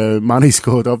 and Manny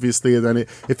scored obviously, and then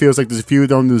it feels like there's a few of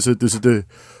them. There's the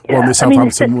one that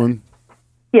Southampton won.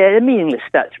 Yeah, they're meaningless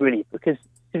stats really, because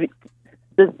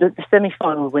the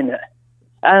semi-final win at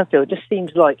Anfield just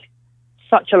seems like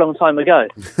such a long time ago.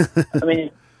 I mean,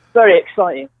 it's very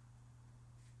exciting.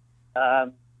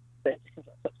 But it seems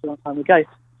like such a long time ago.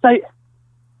 So,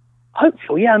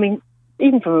 hopeful, I mean,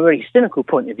 even from a really cynical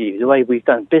point of view, the way we've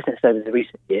done business over the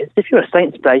recent years, if you're a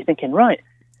Saints player, you're thinking, right,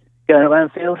 going to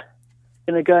Anfield,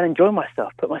 going to go and enjoy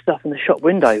myself, put myself in the shop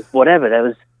window, whatever. There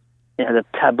was, the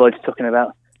tabloids talking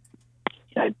about,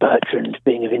 Bertrand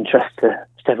being of interest to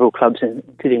several clubs,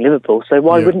 including Liverpool. So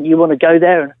why wouldn't you want to go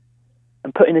there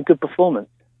and put in a good performance?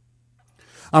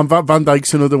 And Van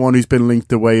Dijk's another one who's been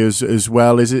linked away as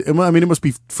well. Is it? I mean, it must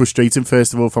be frustrating,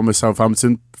 first of all, from a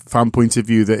Southampton fan point of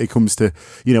view, that it comes to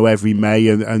every May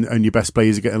and your best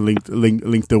players are getting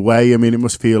linked away. I mean, it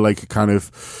must feel like a kind of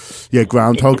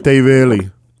Groundhog Day,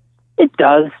 really. It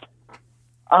does.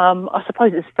 I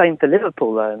suppose it's the same for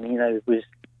Liverpool, though. I mean, it was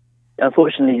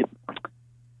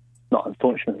not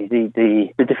unfortunately,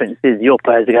 the difference is your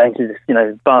players are going to this,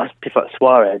 people like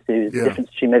Suarez, who's the difference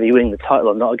between maybe winning the title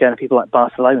or not, are going to people like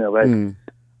Barcelona, whereas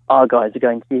our guys are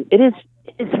going to. It is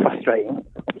frustrating.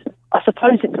 I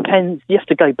suppose it depends. You have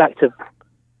to go back to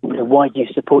why do you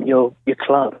support your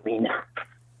club. I mean,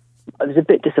 it was a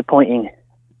bit disappointing.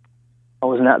 I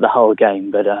wasn't at the whole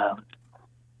game, but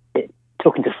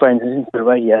talking to friends and into the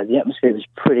radio, the atmosphere was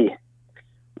pretty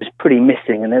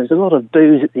missing, and there was a lot of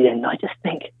boos at the end. I just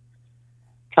think,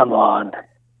 come on,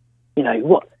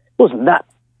 what wasn't that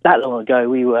long ago?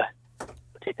 We were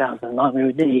 2009. We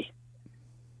were nearly,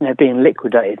 being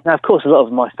liquidated. Now, of course, a lot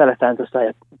of my fellow fans will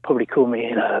say, probably call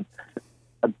me a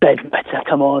bedwetter.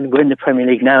 Come on, we're in the Premier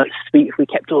League now. It's sweet. If we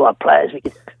kept all our players, we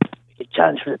could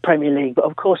challenge for the Premier League. But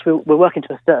of course, we're working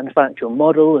to a certain financial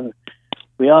model, and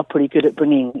we are pretty good at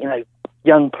bringing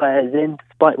young players in,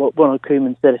 despite what Ronald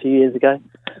Koeman said a few years ago.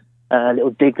 A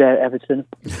little dig there at Everton.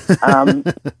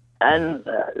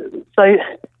 So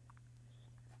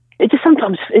it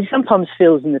sometimes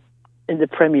feels in the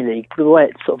Premier League, the way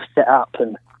it's sort of set up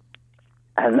and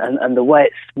the way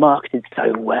it's marketed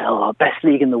so well, our best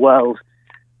league in the world.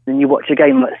 Then you watch a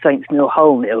game like Saints 0,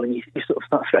 Hull 0, and you sort of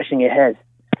start scratching your head.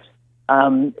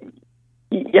 You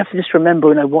have to just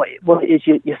remember, what it is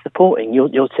you're supporting,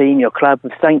 your team, your club.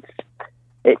 With Saints,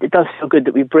 it does feel good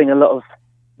that we bring a lot of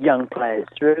young players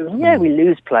through. And we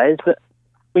lose players, but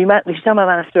we somehow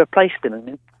managed to replace them. I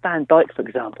mean, Van Dijk, for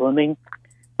example, it's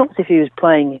not as if he was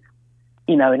playing,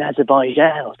 in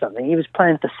Azerbaijan or something. He was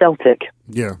playing for Celtic.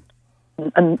 Yeah.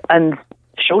 And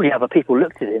surely other people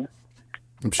looked at him.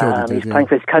 I'm sure they did, he's playing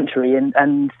for his country,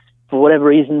 and for whatever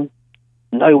reason,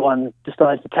 no one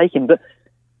decides to take him. But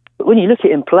when you look at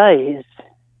him play, he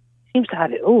seems to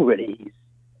have it all, really.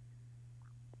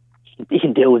 He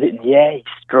can deal with it in the air, he's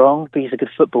strong, but he's a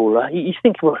good footballer. You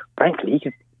think, well, frankly, he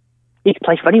could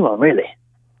play for anyone, really.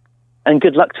 And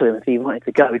good luck to him if he wanted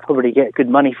to go. We'd probably get good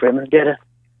money for him and get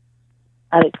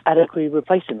adequately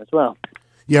replace him as well.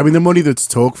 Yeah, I mean, the money that's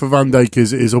talked for Van Dijk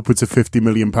is upwards of £50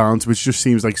 million, which just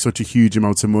seems like such a huge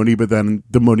amount of money, but then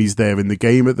the money's there in the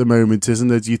game at the moment, isn't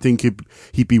it? Do you think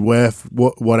he'd be worth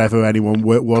whatever anyone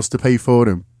was to pay for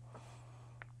him?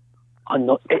 I'm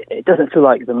not. It doesn't feel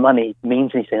like the money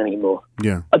means anything anymore.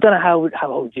 Yeah. I don't know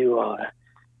how old you are,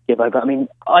 give over. I mean,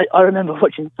 I remember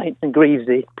watching Saints and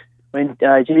Greavesy when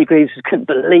Jimmy Greaves couldn't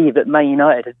believe that Man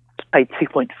United had paid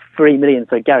 2.3 million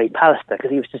for Gary Pallister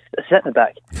because he was just a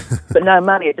centre-back. But now,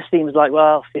 Manny, it just seems like,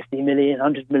 well, 50 million,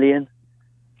 100 million,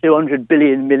 200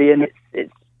 billion million.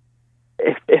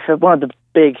 If one of the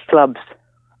big clubs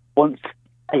wants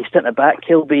a centre-back,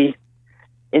 he'll be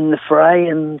in the fray,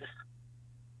 and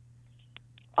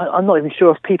I'm not even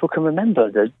sure if people can remember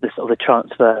the sort of the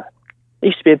transfer. It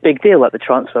used to be a big deal, like the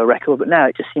transfer record, but now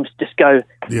it just seems to just go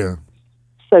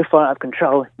so far out of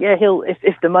control. Yeah,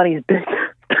 if the money's big,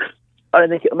 I don't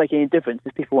think it'll make any difference.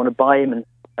 If people want to buy him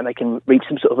and they can reach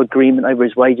some sort of agreement over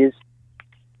his wages,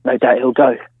 no doubt he'll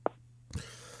go.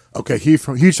 Okay,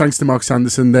 huge thanks to Mark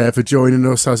Sanderson there for joining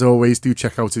us. As always, do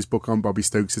check out his book on Bobby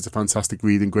Stokes. It's a fantastic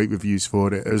read and great reviews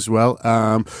for it as well.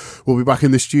 We'll be back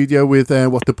in the studio with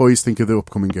what the boys think of the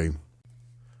upcoming game.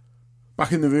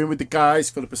 Back in the room with the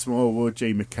guys, Philippa Smallwood,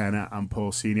 Jay McKenna and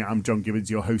Paul Senior. I'm John Gibbons,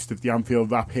 your host of the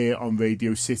Anfield Wrap here on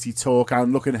Radio City Talk.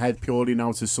 And looking ahead purely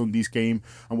now to Sunday's game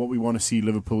and what we want to see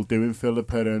Liverpool doing,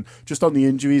 Philippa. And just on the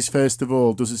injuries, first of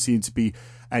all, doesn't seem to be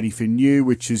anything new,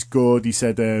 which is good. He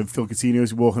said Phil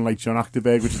Coutinho's walking like John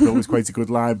Achterberg, which is always quite a good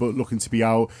line, but looking to be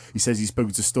out. He says he's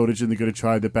spoken to Sturridge and they're going to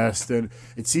try their best. And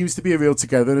it seems to be a real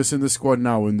togetherness in the squad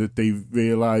now, and that they've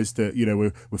realised that, you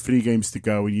know, we're 3 games to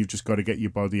go and you've just got to get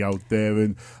your body out there.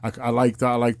 And I like that.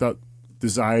 I like that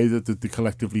desire that they're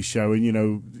collectively showing. You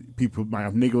know, people might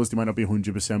have niggles, they might not be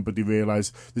 100%, but they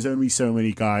realise there's only so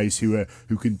many guys who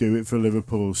can do it for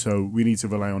Liverpool, so we need to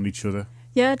rely on each other.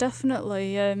 Yeah,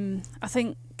 definitely. I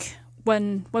think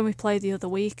when we played the other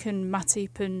week and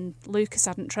Matip and Lucas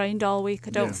hadn't trained all week,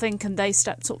 I don't think, and they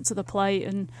stepped up to the plate.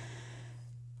 And,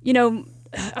 you know,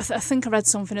 I think I read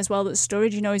something as well that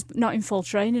Sturridge, you know, he's not in full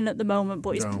training at the moment,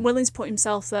 but he's willing to put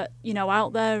himself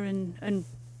out there and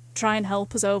try and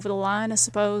help us over the line, I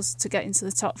suppose, to get into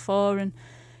the top 4. And,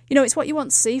 you know, it's what you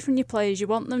want to see from your players. You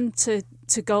want them to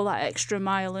go that extra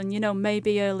mile. And, you know,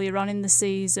 maybe earlier on in the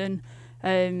season,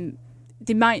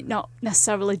 they might not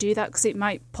necessarily do that because it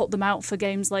might put them out for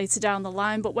games later down the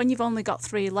line. But when you've only got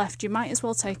 3 left, you might as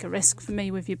well take a risk, for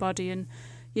me, with your body and,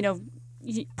 you know,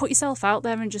 you put yourself out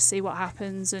there and just see what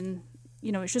happens. And,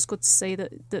 you know, it's just good to see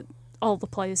that all the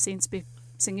players seem to be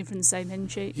singing from the same hymn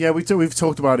sheet. Yeah, we've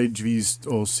talked about injuries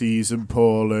all season,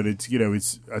 Paul, and it's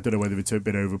I don't know whether it's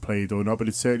been overplayed or not, but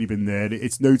it's certainly been there.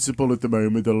 It's noticeable at the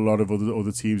moment that a lot of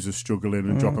other teams are struggling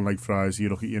and dropping like flies. You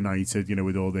look at United, you know,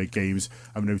 with all their games.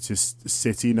 I've noticed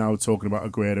City now talking about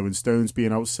Aguero and Stones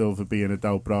being out, Silva being a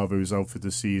Del Bravo who's out for the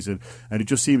season, and it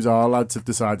just seems our lads have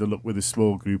decided, look, with a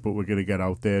small group, but we're going to get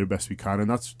out there the best we can,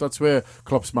 and that's where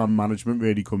Klopp's man management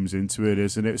really comes into it,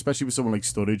 isn't it? Especially with someone like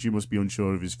Sturridge, you must be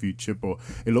unsure of his future, but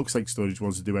it looks like Sturridge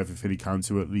wants to do everything he can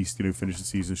to at least, you know, finish the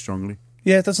season strongly.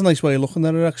 Yeah, that's a nice way of looking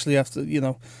at it, actually. After, you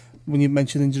know, when you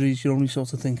mention injuries, you only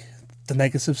sort of think the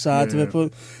negative side of it,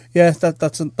 but yeah,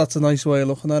 that's a nice way of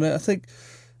looking at it. I think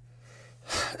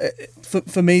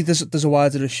for me, there's a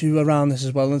wider issue around this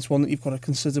as well, and it's one that you've got to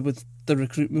consider with the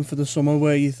recruitment for the summer,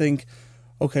 where you think,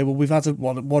 okay, well, we've had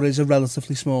what is a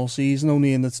relatively small season,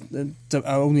 only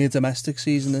a domestic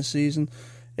season this season.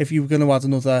 If you were going to add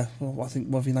another, I think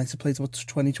United played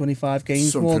 20-25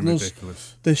 games more than us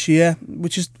this year,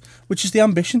 which is the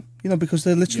ambition, you know, because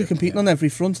they're literally competing on every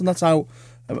front, and that's how.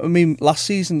 I mean, last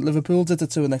season Liverpool did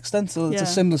it to an extent, so it's a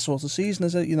similar sort of season,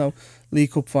 is it? You know,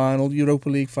 League Cup final, Europa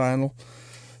League final.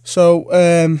 So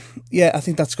I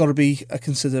think that's got to be a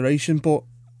consideration. But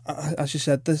as you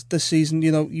said, this season,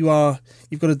 you know,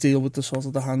 you've got to deal with the sort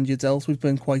of the hand you're dealt. We've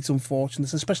been quite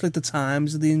unfortunate, especially at the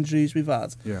times of the injuries we've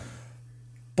had. Yeah.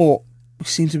 But we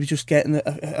seem to be just getting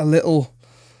a little,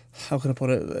 how can I put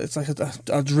it? It's like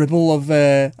a dribble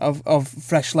of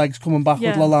fresh legs coming back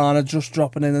with Lallana just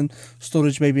dropping in, and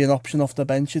Sturridge maybe an option off the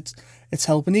bench. It's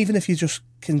helping, even if you just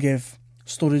can give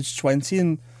Sturridge 20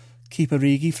 and keep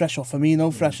Origi fresh, or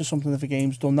Firmino fresh or something if the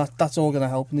game's done. That's all going to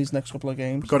help in these next couple of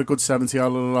games. Got a good 70 out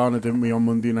of Lallana, didn't we, on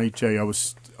Monday night, Jay? I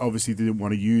was obviously didn't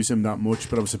want to use him that much,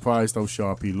 but I was surprised how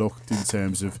sharp he looked in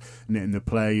terms of knitting the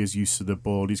play, his use of the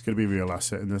ball. He's going to be a real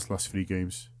asset in this last 3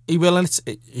 games. He will, and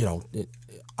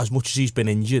as much as he's been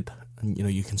injured, and you know,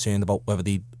 you're concerned about whether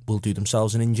they will do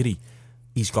themselves an injury,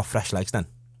 he's got fresh legs then.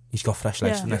 He's got fresh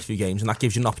legs for the next few games, and that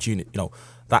gives you an opportunity, you know,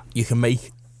 that you can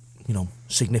make, you know,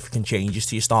 significant changes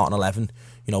to your starting 11.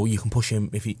 You know, you can push him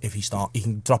if he start. You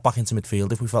can drop back into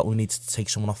midfield if we felt we needed to take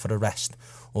someone off for a rest,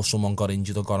 or someone got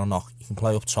injured or got a knock. You can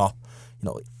play up top. You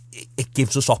know, it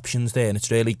gives us options there, and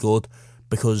it's really good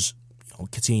because, you know,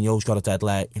 Coutinho's got a dead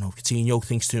leg. You know, Coutinho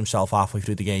thinks to himself halfway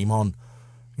through the game on,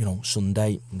 you know,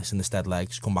 Sunday, listen, this dead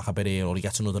leg's come back a bit here, or he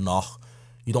gets another knock.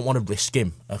 you don't want to risk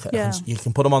him. You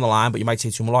can put him on the line, but you might say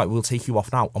to him, right, we'll take you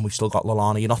off now, and we've still got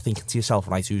Lallana. You're not thinking to yourself,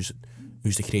 right, who's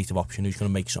the creative option, who's going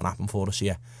to make something happen for us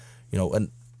here,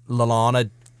 and Lallana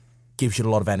gives you a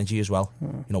lot of energy as well.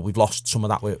 We've lost some of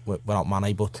that without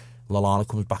Mane, but Lallana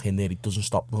comes back in there, he doesn't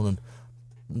stop running.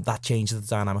 That changes the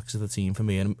dynamics of the team for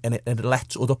me, and it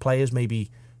lets other players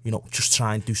maybe, just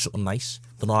try and do something nice.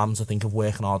 They're not having to think of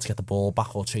working hard to get the ball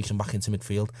back or chasing back into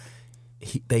midfield.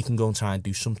 They can go and try and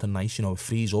do something nice, it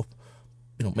frees up.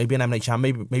 Maybe an Emre Can,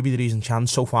 maybe the reason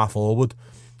Can's so far forward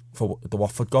for the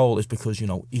Watford goal is because,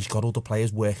 he's got other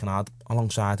players working hard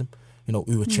alongside him,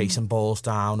 who are chasing balls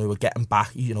down, who are getting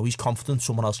back. He's confident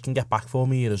someone else can get back for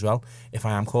me here as well if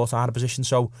I am caught out of position.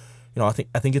 So, I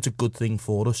think it's a good thing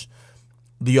for us.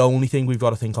 The only thing we've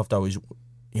got to think of, though, is,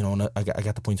 and I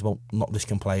get the point about not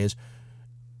risking players,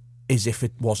 is if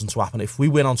it wasn't to happen. If we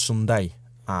win on Sunday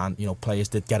and, players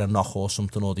did get a knock or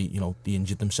something, or they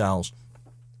injured themselves,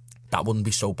 that wouldn't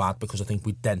be so bad, because I think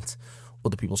we'd dent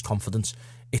other people's confidence.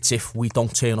 It's if we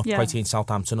don't turn up quite in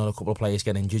Southampton and a couple of players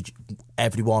get injured,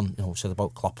 everyone, said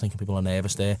about Klopp thinking people are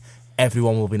nervous there,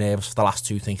 everyone will be nervous for the last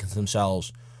two, thinking to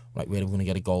themselves, like, where are we going to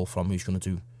get a goal from, who's going to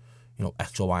do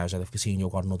X or Y or Z. If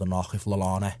Coutinho got another knock, if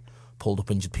Lallana pulled up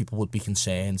injured, people would be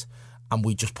concerned, and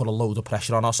we just put a load of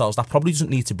pressure on ourselves. That probably doesn't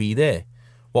need to be there.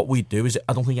 What we'd do is,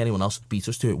 I don't think anyone else would beat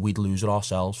us to it. We'd lose it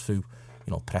ourselves through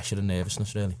pressure and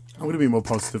nervousness, really. I'm going to be more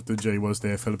positive than Jay was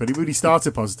there, Philip. And he really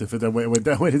started positive and then went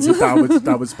into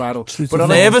downward spiral. But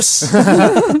nervous.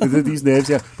 These nerves,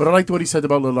 yeah. But I liked what he said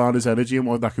about Lallana's energy and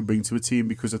what that can bring to a team,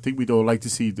 because I think we'd all like to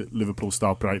see that Liverpool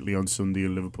start brightly on Sunday,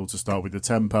 and Liverpool to start with the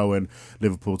tempo, and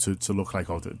Liverpool to look like,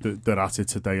 they're at it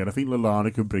today. And I think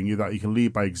Lallana can bring you that. He can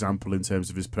lead by example in terms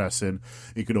of his pressing.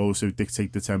 He can also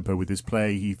dictate the tempo with his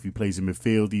play. If he plays in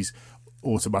midfield, he's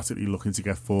automatically looking to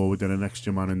get forward and an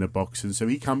extra man in the box, and so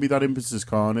he can be that impetus,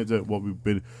 can't it, that what we've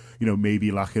been maybe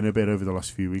lacking a bit over the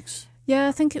last few weeks. Yeah,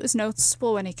 I think it was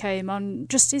noticeable when he came on,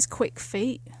 just his quick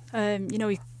feet.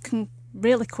 He can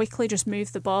really quickly just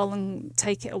move the ball and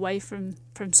take it away from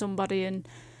somebody, and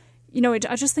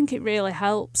I just think it really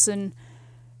helps. And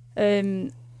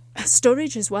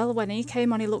Sturridge as well, when he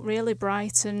came on, he looked really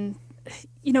bright, and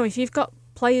if you've got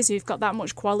players who've got that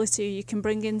much quality you can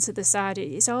bring into the side,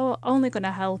 it's only going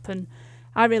to help. And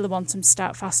I really want them to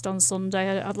start fast on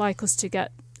Sunday. I'd like us to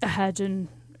get ahead, and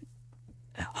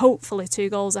hopefully 2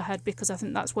 goals ahead, because I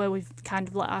think that's where we've kind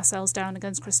of let ourselves down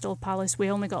against Crystal Palace. We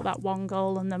only got that 1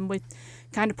 goal, and then we're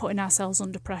kind of putting ourselves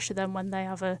under pressure then when they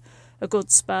have a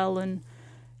good spell. And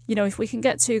if we can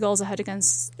get 2 goals ahead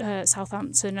against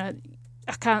Southampton,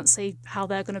 I can't see how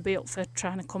they're going to be up for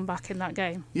trying to come back in that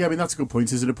game. Yeah, I mean, that's a good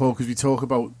point, isn't it, Paul? Because we talk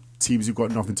about teams who've got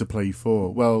nothing to play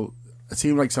for. Well, a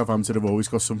team like Southampton have always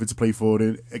got something to play for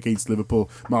against Liverpool.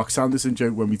 Mark Sanderson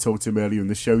joked when we talked to him earlier in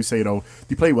the show, saying,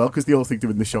 they play well because they all think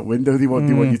they're in the shop window. They want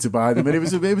you to buy them. And it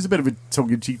was a bit of a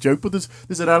tongue-in-cheek joke, but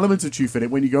there's an element of truth in it.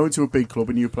 When you go into a big club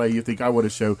and you play, you think, I want to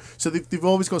show. So they've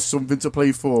always got something to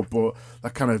play for, but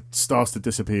that kind of starts to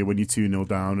disappear when you're 2-0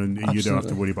 down and you don't have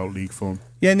to worry about league form.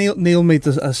 Yeah, Neil made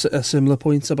a similar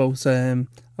point about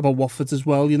Watford as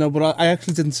well, but I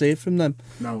actually didn't see it from them.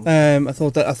 No. I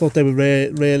thought they were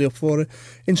really up for it.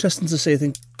 Interesting to see. I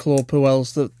think Claude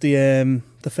Puel's the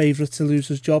favourite to lose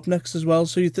his job next as well.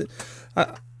 So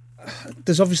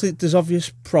there's obvious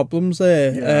problems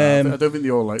there. Yeah, I don't think they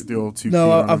all too.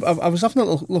 No, I was having a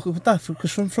look at that,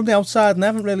 because from the outside, and I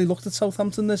haven't really looked at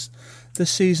Southampton this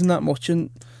season that much,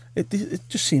 and it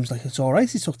just seems like it's all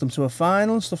right. He took them to a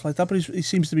final and stuff like that, but he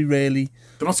seems to be really...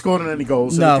 They're not scoring any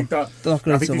goals. No, I think they're not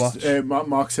great to watch.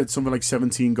 Mark said something like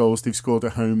 17 goals they've scored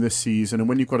at home this season, and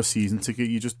when you've got a season ticket,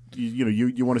 you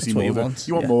want to see more. You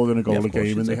want more than a goal a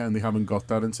game, and they haven't got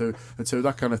that, and so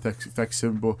that kind of affects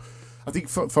him. But I think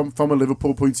from a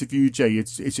Liverpool point of view, Jay,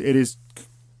 it is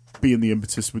being the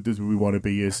impetus we want to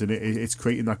be, and it's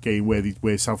creating that game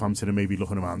where Southampton are maybe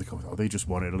looking around and going, they just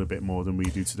want it a little bit more than we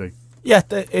do today. Yeah,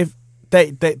 if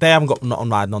they haven't got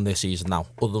nothing riding on this season now,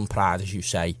 other than pride, as you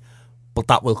say, but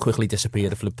that will quickly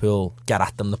disappear if Liverpool get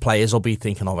at them. The players will be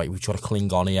thinking, we've got to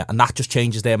cling on here, and that just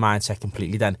changes their mindset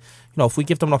completely. Then, if we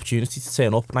give them an opportunity to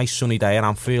turn up, nice sunny day in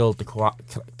Anfield, the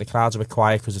crowd's a bit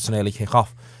quiet because it's an early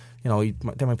kick-off. They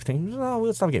might be thinking,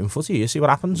 we'll start getting footy here, see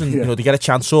what happens, and they get a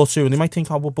chance or two, and they might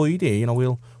think, we're buoyed here.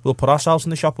 We'll put ourselves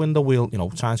in the shop window. We'll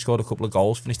try and score a couple of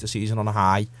goals, finish the season on a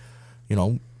high.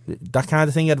 That kind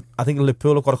of thing. I think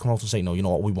Liverpool have got to come out and say, no, you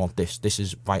know what, we want this. This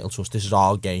is vital to us. This is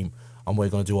our game, and we're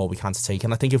going to do all we can to take.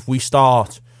 And I think if we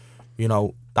start,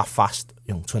 that fast,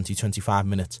 20, 25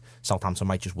 minutes, Southampton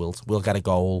might just wilt. We'll get a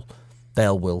goal,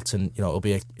 they'll wilt, and it'll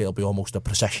be almost a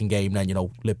procession game. Then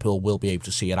Liverpool will be able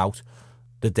to see it out.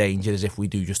 The danger is if we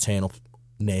do just turn up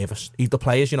nervous. Even the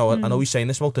players, I know he's saying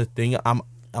this about the thing. I'm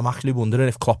actually wondering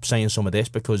if Klopp's saying some of this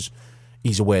because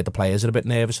he's aware the players are a bit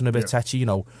nervous and a bit touchy,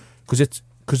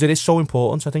 because it is so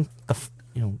important. I think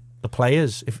the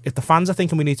players, if the fans are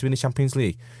thinking we need to win the Champions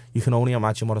League, you can only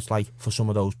imagine what it's like for some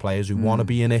of those players who want to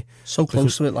be in it. So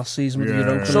close to it last season with the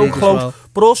Europa so League close, as well.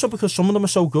 but also because some of them are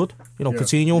so good.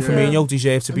 Coutinho and Firmino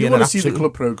deserve to be in it. You want to see the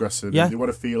club progressing. You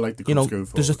want to feel like the club's going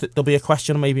forward. There'll be a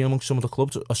question maybe amongst some of the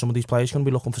clubs, or some of these players going to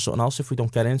be looking for something else if we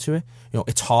don't get into it.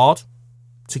 It's hard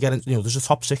to get in. There's a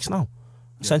top 6 now,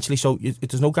 essentially. So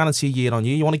there's no guarantee year on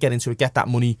year. You want to get into it, get that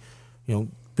money,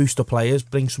 boost the players,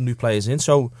 bring some new players in.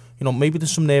 So, maybe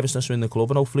there's some nervousness in the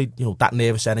club, and hopefully, that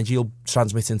nervous energy will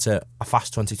transmit into a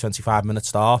fast 20-25 minute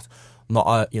start, not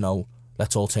a,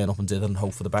 let's all turn up and do it and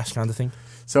hope for the best kind of thing.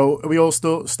 So, are we all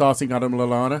still starting Adam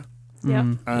Lallana?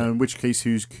 Yeah. In which case,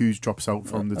 who's drops out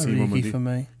from the team on Monday? For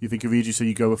me. You think Origi, so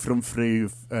you go a front three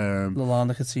of...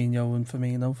 Lallana, Coutinho and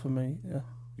Firmino for me,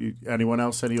 yeah. Anyone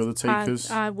else, any other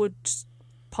takers? I would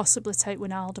possibly take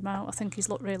Wijnaldum out. I think he's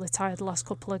looked really tired the last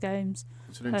couple of games.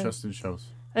 It's an interesting show.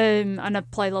 And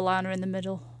I'd play Lallana in the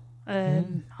middle.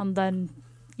 And then,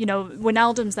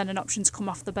 Wijnaldum's then an option to come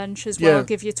off the bench as well.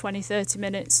 Give you 20-30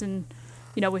 minutes and,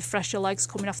 with fresher legs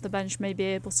coming off the bench, may be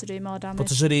able to do more damage. But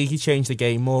does Origi change the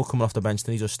game more coming off the bench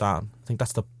than he does starting? I think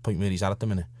that's the point where he's at the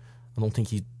minute. I don't think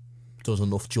he does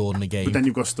enough during the game. But then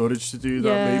you've got Sturridge to do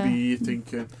that, maybe you're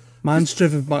thinking...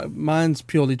 Mine's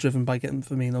purely driven by getting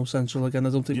Firmino central again.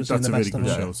 I don't think we're seeing the best of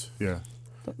it.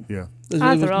 Yeah. It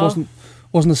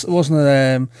wasn't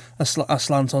a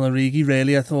slant on Origi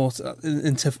really. I thought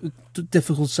in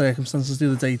difficult circumstances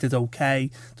the other day he did okay.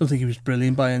 Don't think he was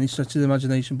brilliant by any stretch of the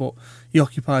imagination, but he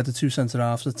occupied the 2 centre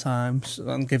halves at times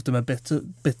and gave them a bit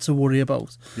to worry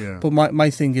about. Yeah. But my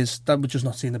thing is that we're just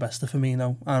not seeing the best of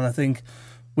Firmino, and I think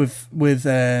with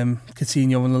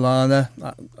Coutinho and Lallana,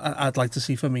 I'd like to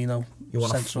see Firmino. You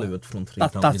want central. a fluid front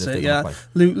three. That's it. Yeah,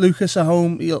 Lucas at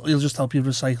home, he'll just help you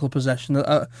recycle possession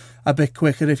a bit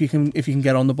quicker if you can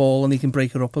get on the ball and he can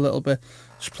break it up a little bit.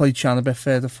 Just play Chan a bit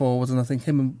further forward, and I think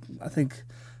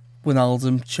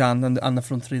Wijnaldum, Chan, and the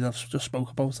front three that I've just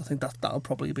spoke about. I think that'll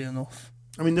probably be enough.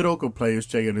 I mean, they're all good players,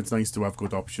 Jay, and it's nice to have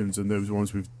good options, and those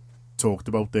ones we've talked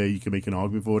about there, you can make an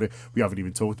argument for it. We haven't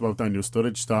even talked about Daniel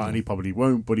Sturridge starting. He probably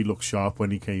won't, but he looked sharp when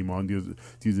he came on the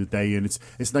other day, and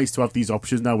it's nice to have these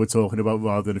options now we're talking about,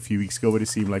 rather than a few weeks ago where it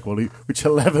seemed like, well, which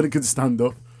 11 can stand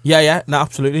up. Yeah, no,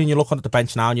 absolutely. And you're looking at the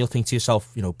bench now and you'll think to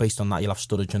yourself, based on that, you'll have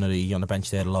Sturridge and Origi on the bench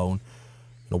there alone.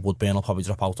 Woodburn will probably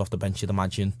drop out off the bench, you'd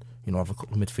imagine. Have a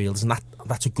couple of midfielders, and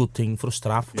that's a good thing for us to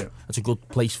have. Yeah. That's a good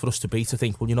place for us to be, to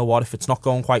think, well, you know what, if it's not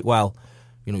going quite well,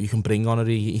 you can bring on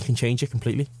Origi, you can change it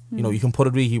completely. You can put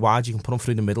Origi wide, you can put him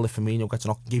through the middle if Firmino gets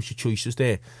knocked, gives you choices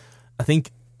there. I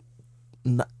think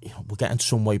we're getting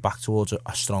some way back towards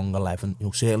a strong 11,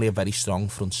 certainly a very strong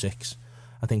front 6.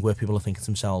 I think where people are thinking to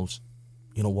themselves,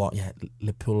 you know what,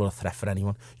 Liverpool are a threat for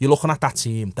anyone. You're looking at that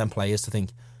team, them players, to think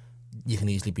you can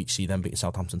easily see them beating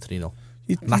Southampton 3-0.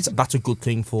 That's a good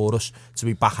thing for us to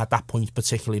be back at that point,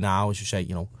 particularly now, as you say,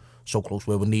 so close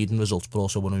where we're needing results, but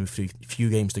also we're only a few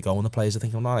games to go, and the players are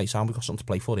thinking, all right, Sam, we've got something to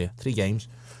play for here. 3 games,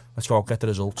 let's go out, get the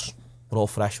results. We're all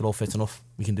fresh, we're all fit enough.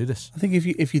 We can do this. I think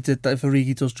if you did that, if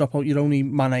Origi does drop out, you're only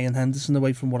Mane and Henderson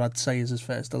away from what I'd say is his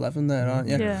first 11 there, aren't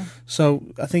you? Yeah. So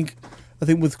I think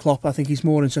with Klopp, I think he's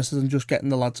more interested in just getting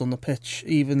the lads on the pitch,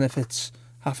 even if it's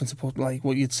having to put like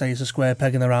what you'd say is a square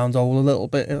peg in a round hole a little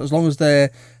bit. As long as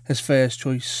they're his first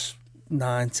choice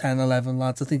 9, 10, 11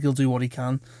 lads, I think he'll do what he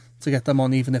can to get them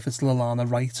on, even if it's Lallana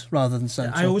right rather than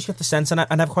central. I always get the sense, and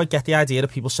I never quite get the idea of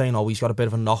people saying, oh, he's got a bit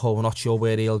of a knock, we're not sure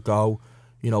where he'll go,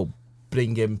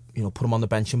 bring him, put him on the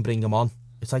bench and bring him on.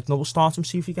 It's like, no, we'll start him,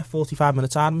 see if you get 45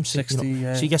 minutes out of him. 60,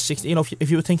 So you get 60. If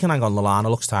you were thinking, hang on,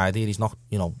 Lallana looks tired here, he's not,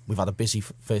 we've had a busy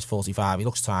first 45, he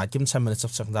looks tired, give him 10 minutes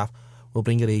of second half, we'll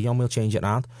bring Origi on, we'll change it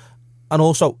around. And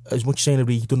also, as much as saying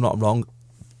Origi done nothing wrong,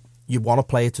 you want a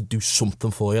player to do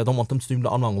something for you. I don't want them to do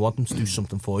nothing wrong, I want them to do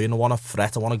something for you. And I want a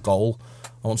threat, I want a goal,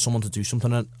 I want someone to do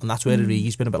something, and that's where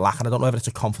Origi's been a bit lacking. I don't know if it's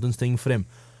a confidence thing for him.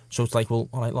 So it's like, well,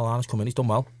 all right, Lallana's come in, he's done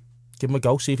well. Give him a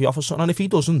go, see if he offers something. And if he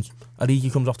doesn't,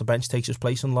 Origi comes off the bench, takes his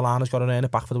place, and Lallana's got to earn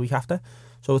it back for the week after.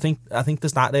 So I think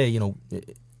there's that there, you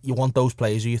want those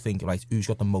players who you think, right, who's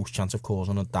got the most chance of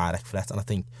causing a direct threat. And I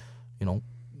think,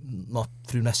 not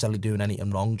through necessarily doing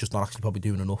anything wrong, just not actually probably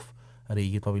doing enough.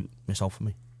 Origi probably miss out for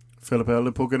me. Philip, are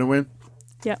Liverpool going to win?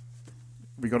 Yeah.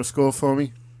 We got a score for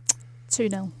me?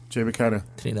 2-0. Jay McKenna?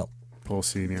 3-0. Paul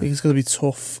Senior? I think it's going to be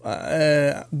tough.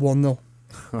 1-0.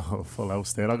 Oh, full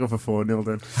house there. I'll go for 4-0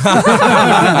 then.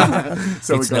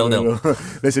 So it's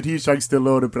 0-0. Listen, huge thanks to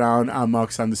Laura Brown and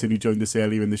Mark Sanderson who joined us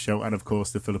earlier in the show, and of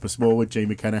course to Philippa Smallwood, Jay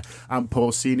McKenna and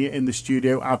Paul Senior in the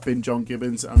studio. I've been John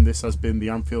Gibbons and this has been the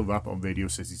Anfield Wrap on Radio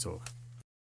City Talk.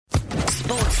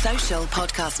 Sports Social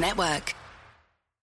Podcast Network.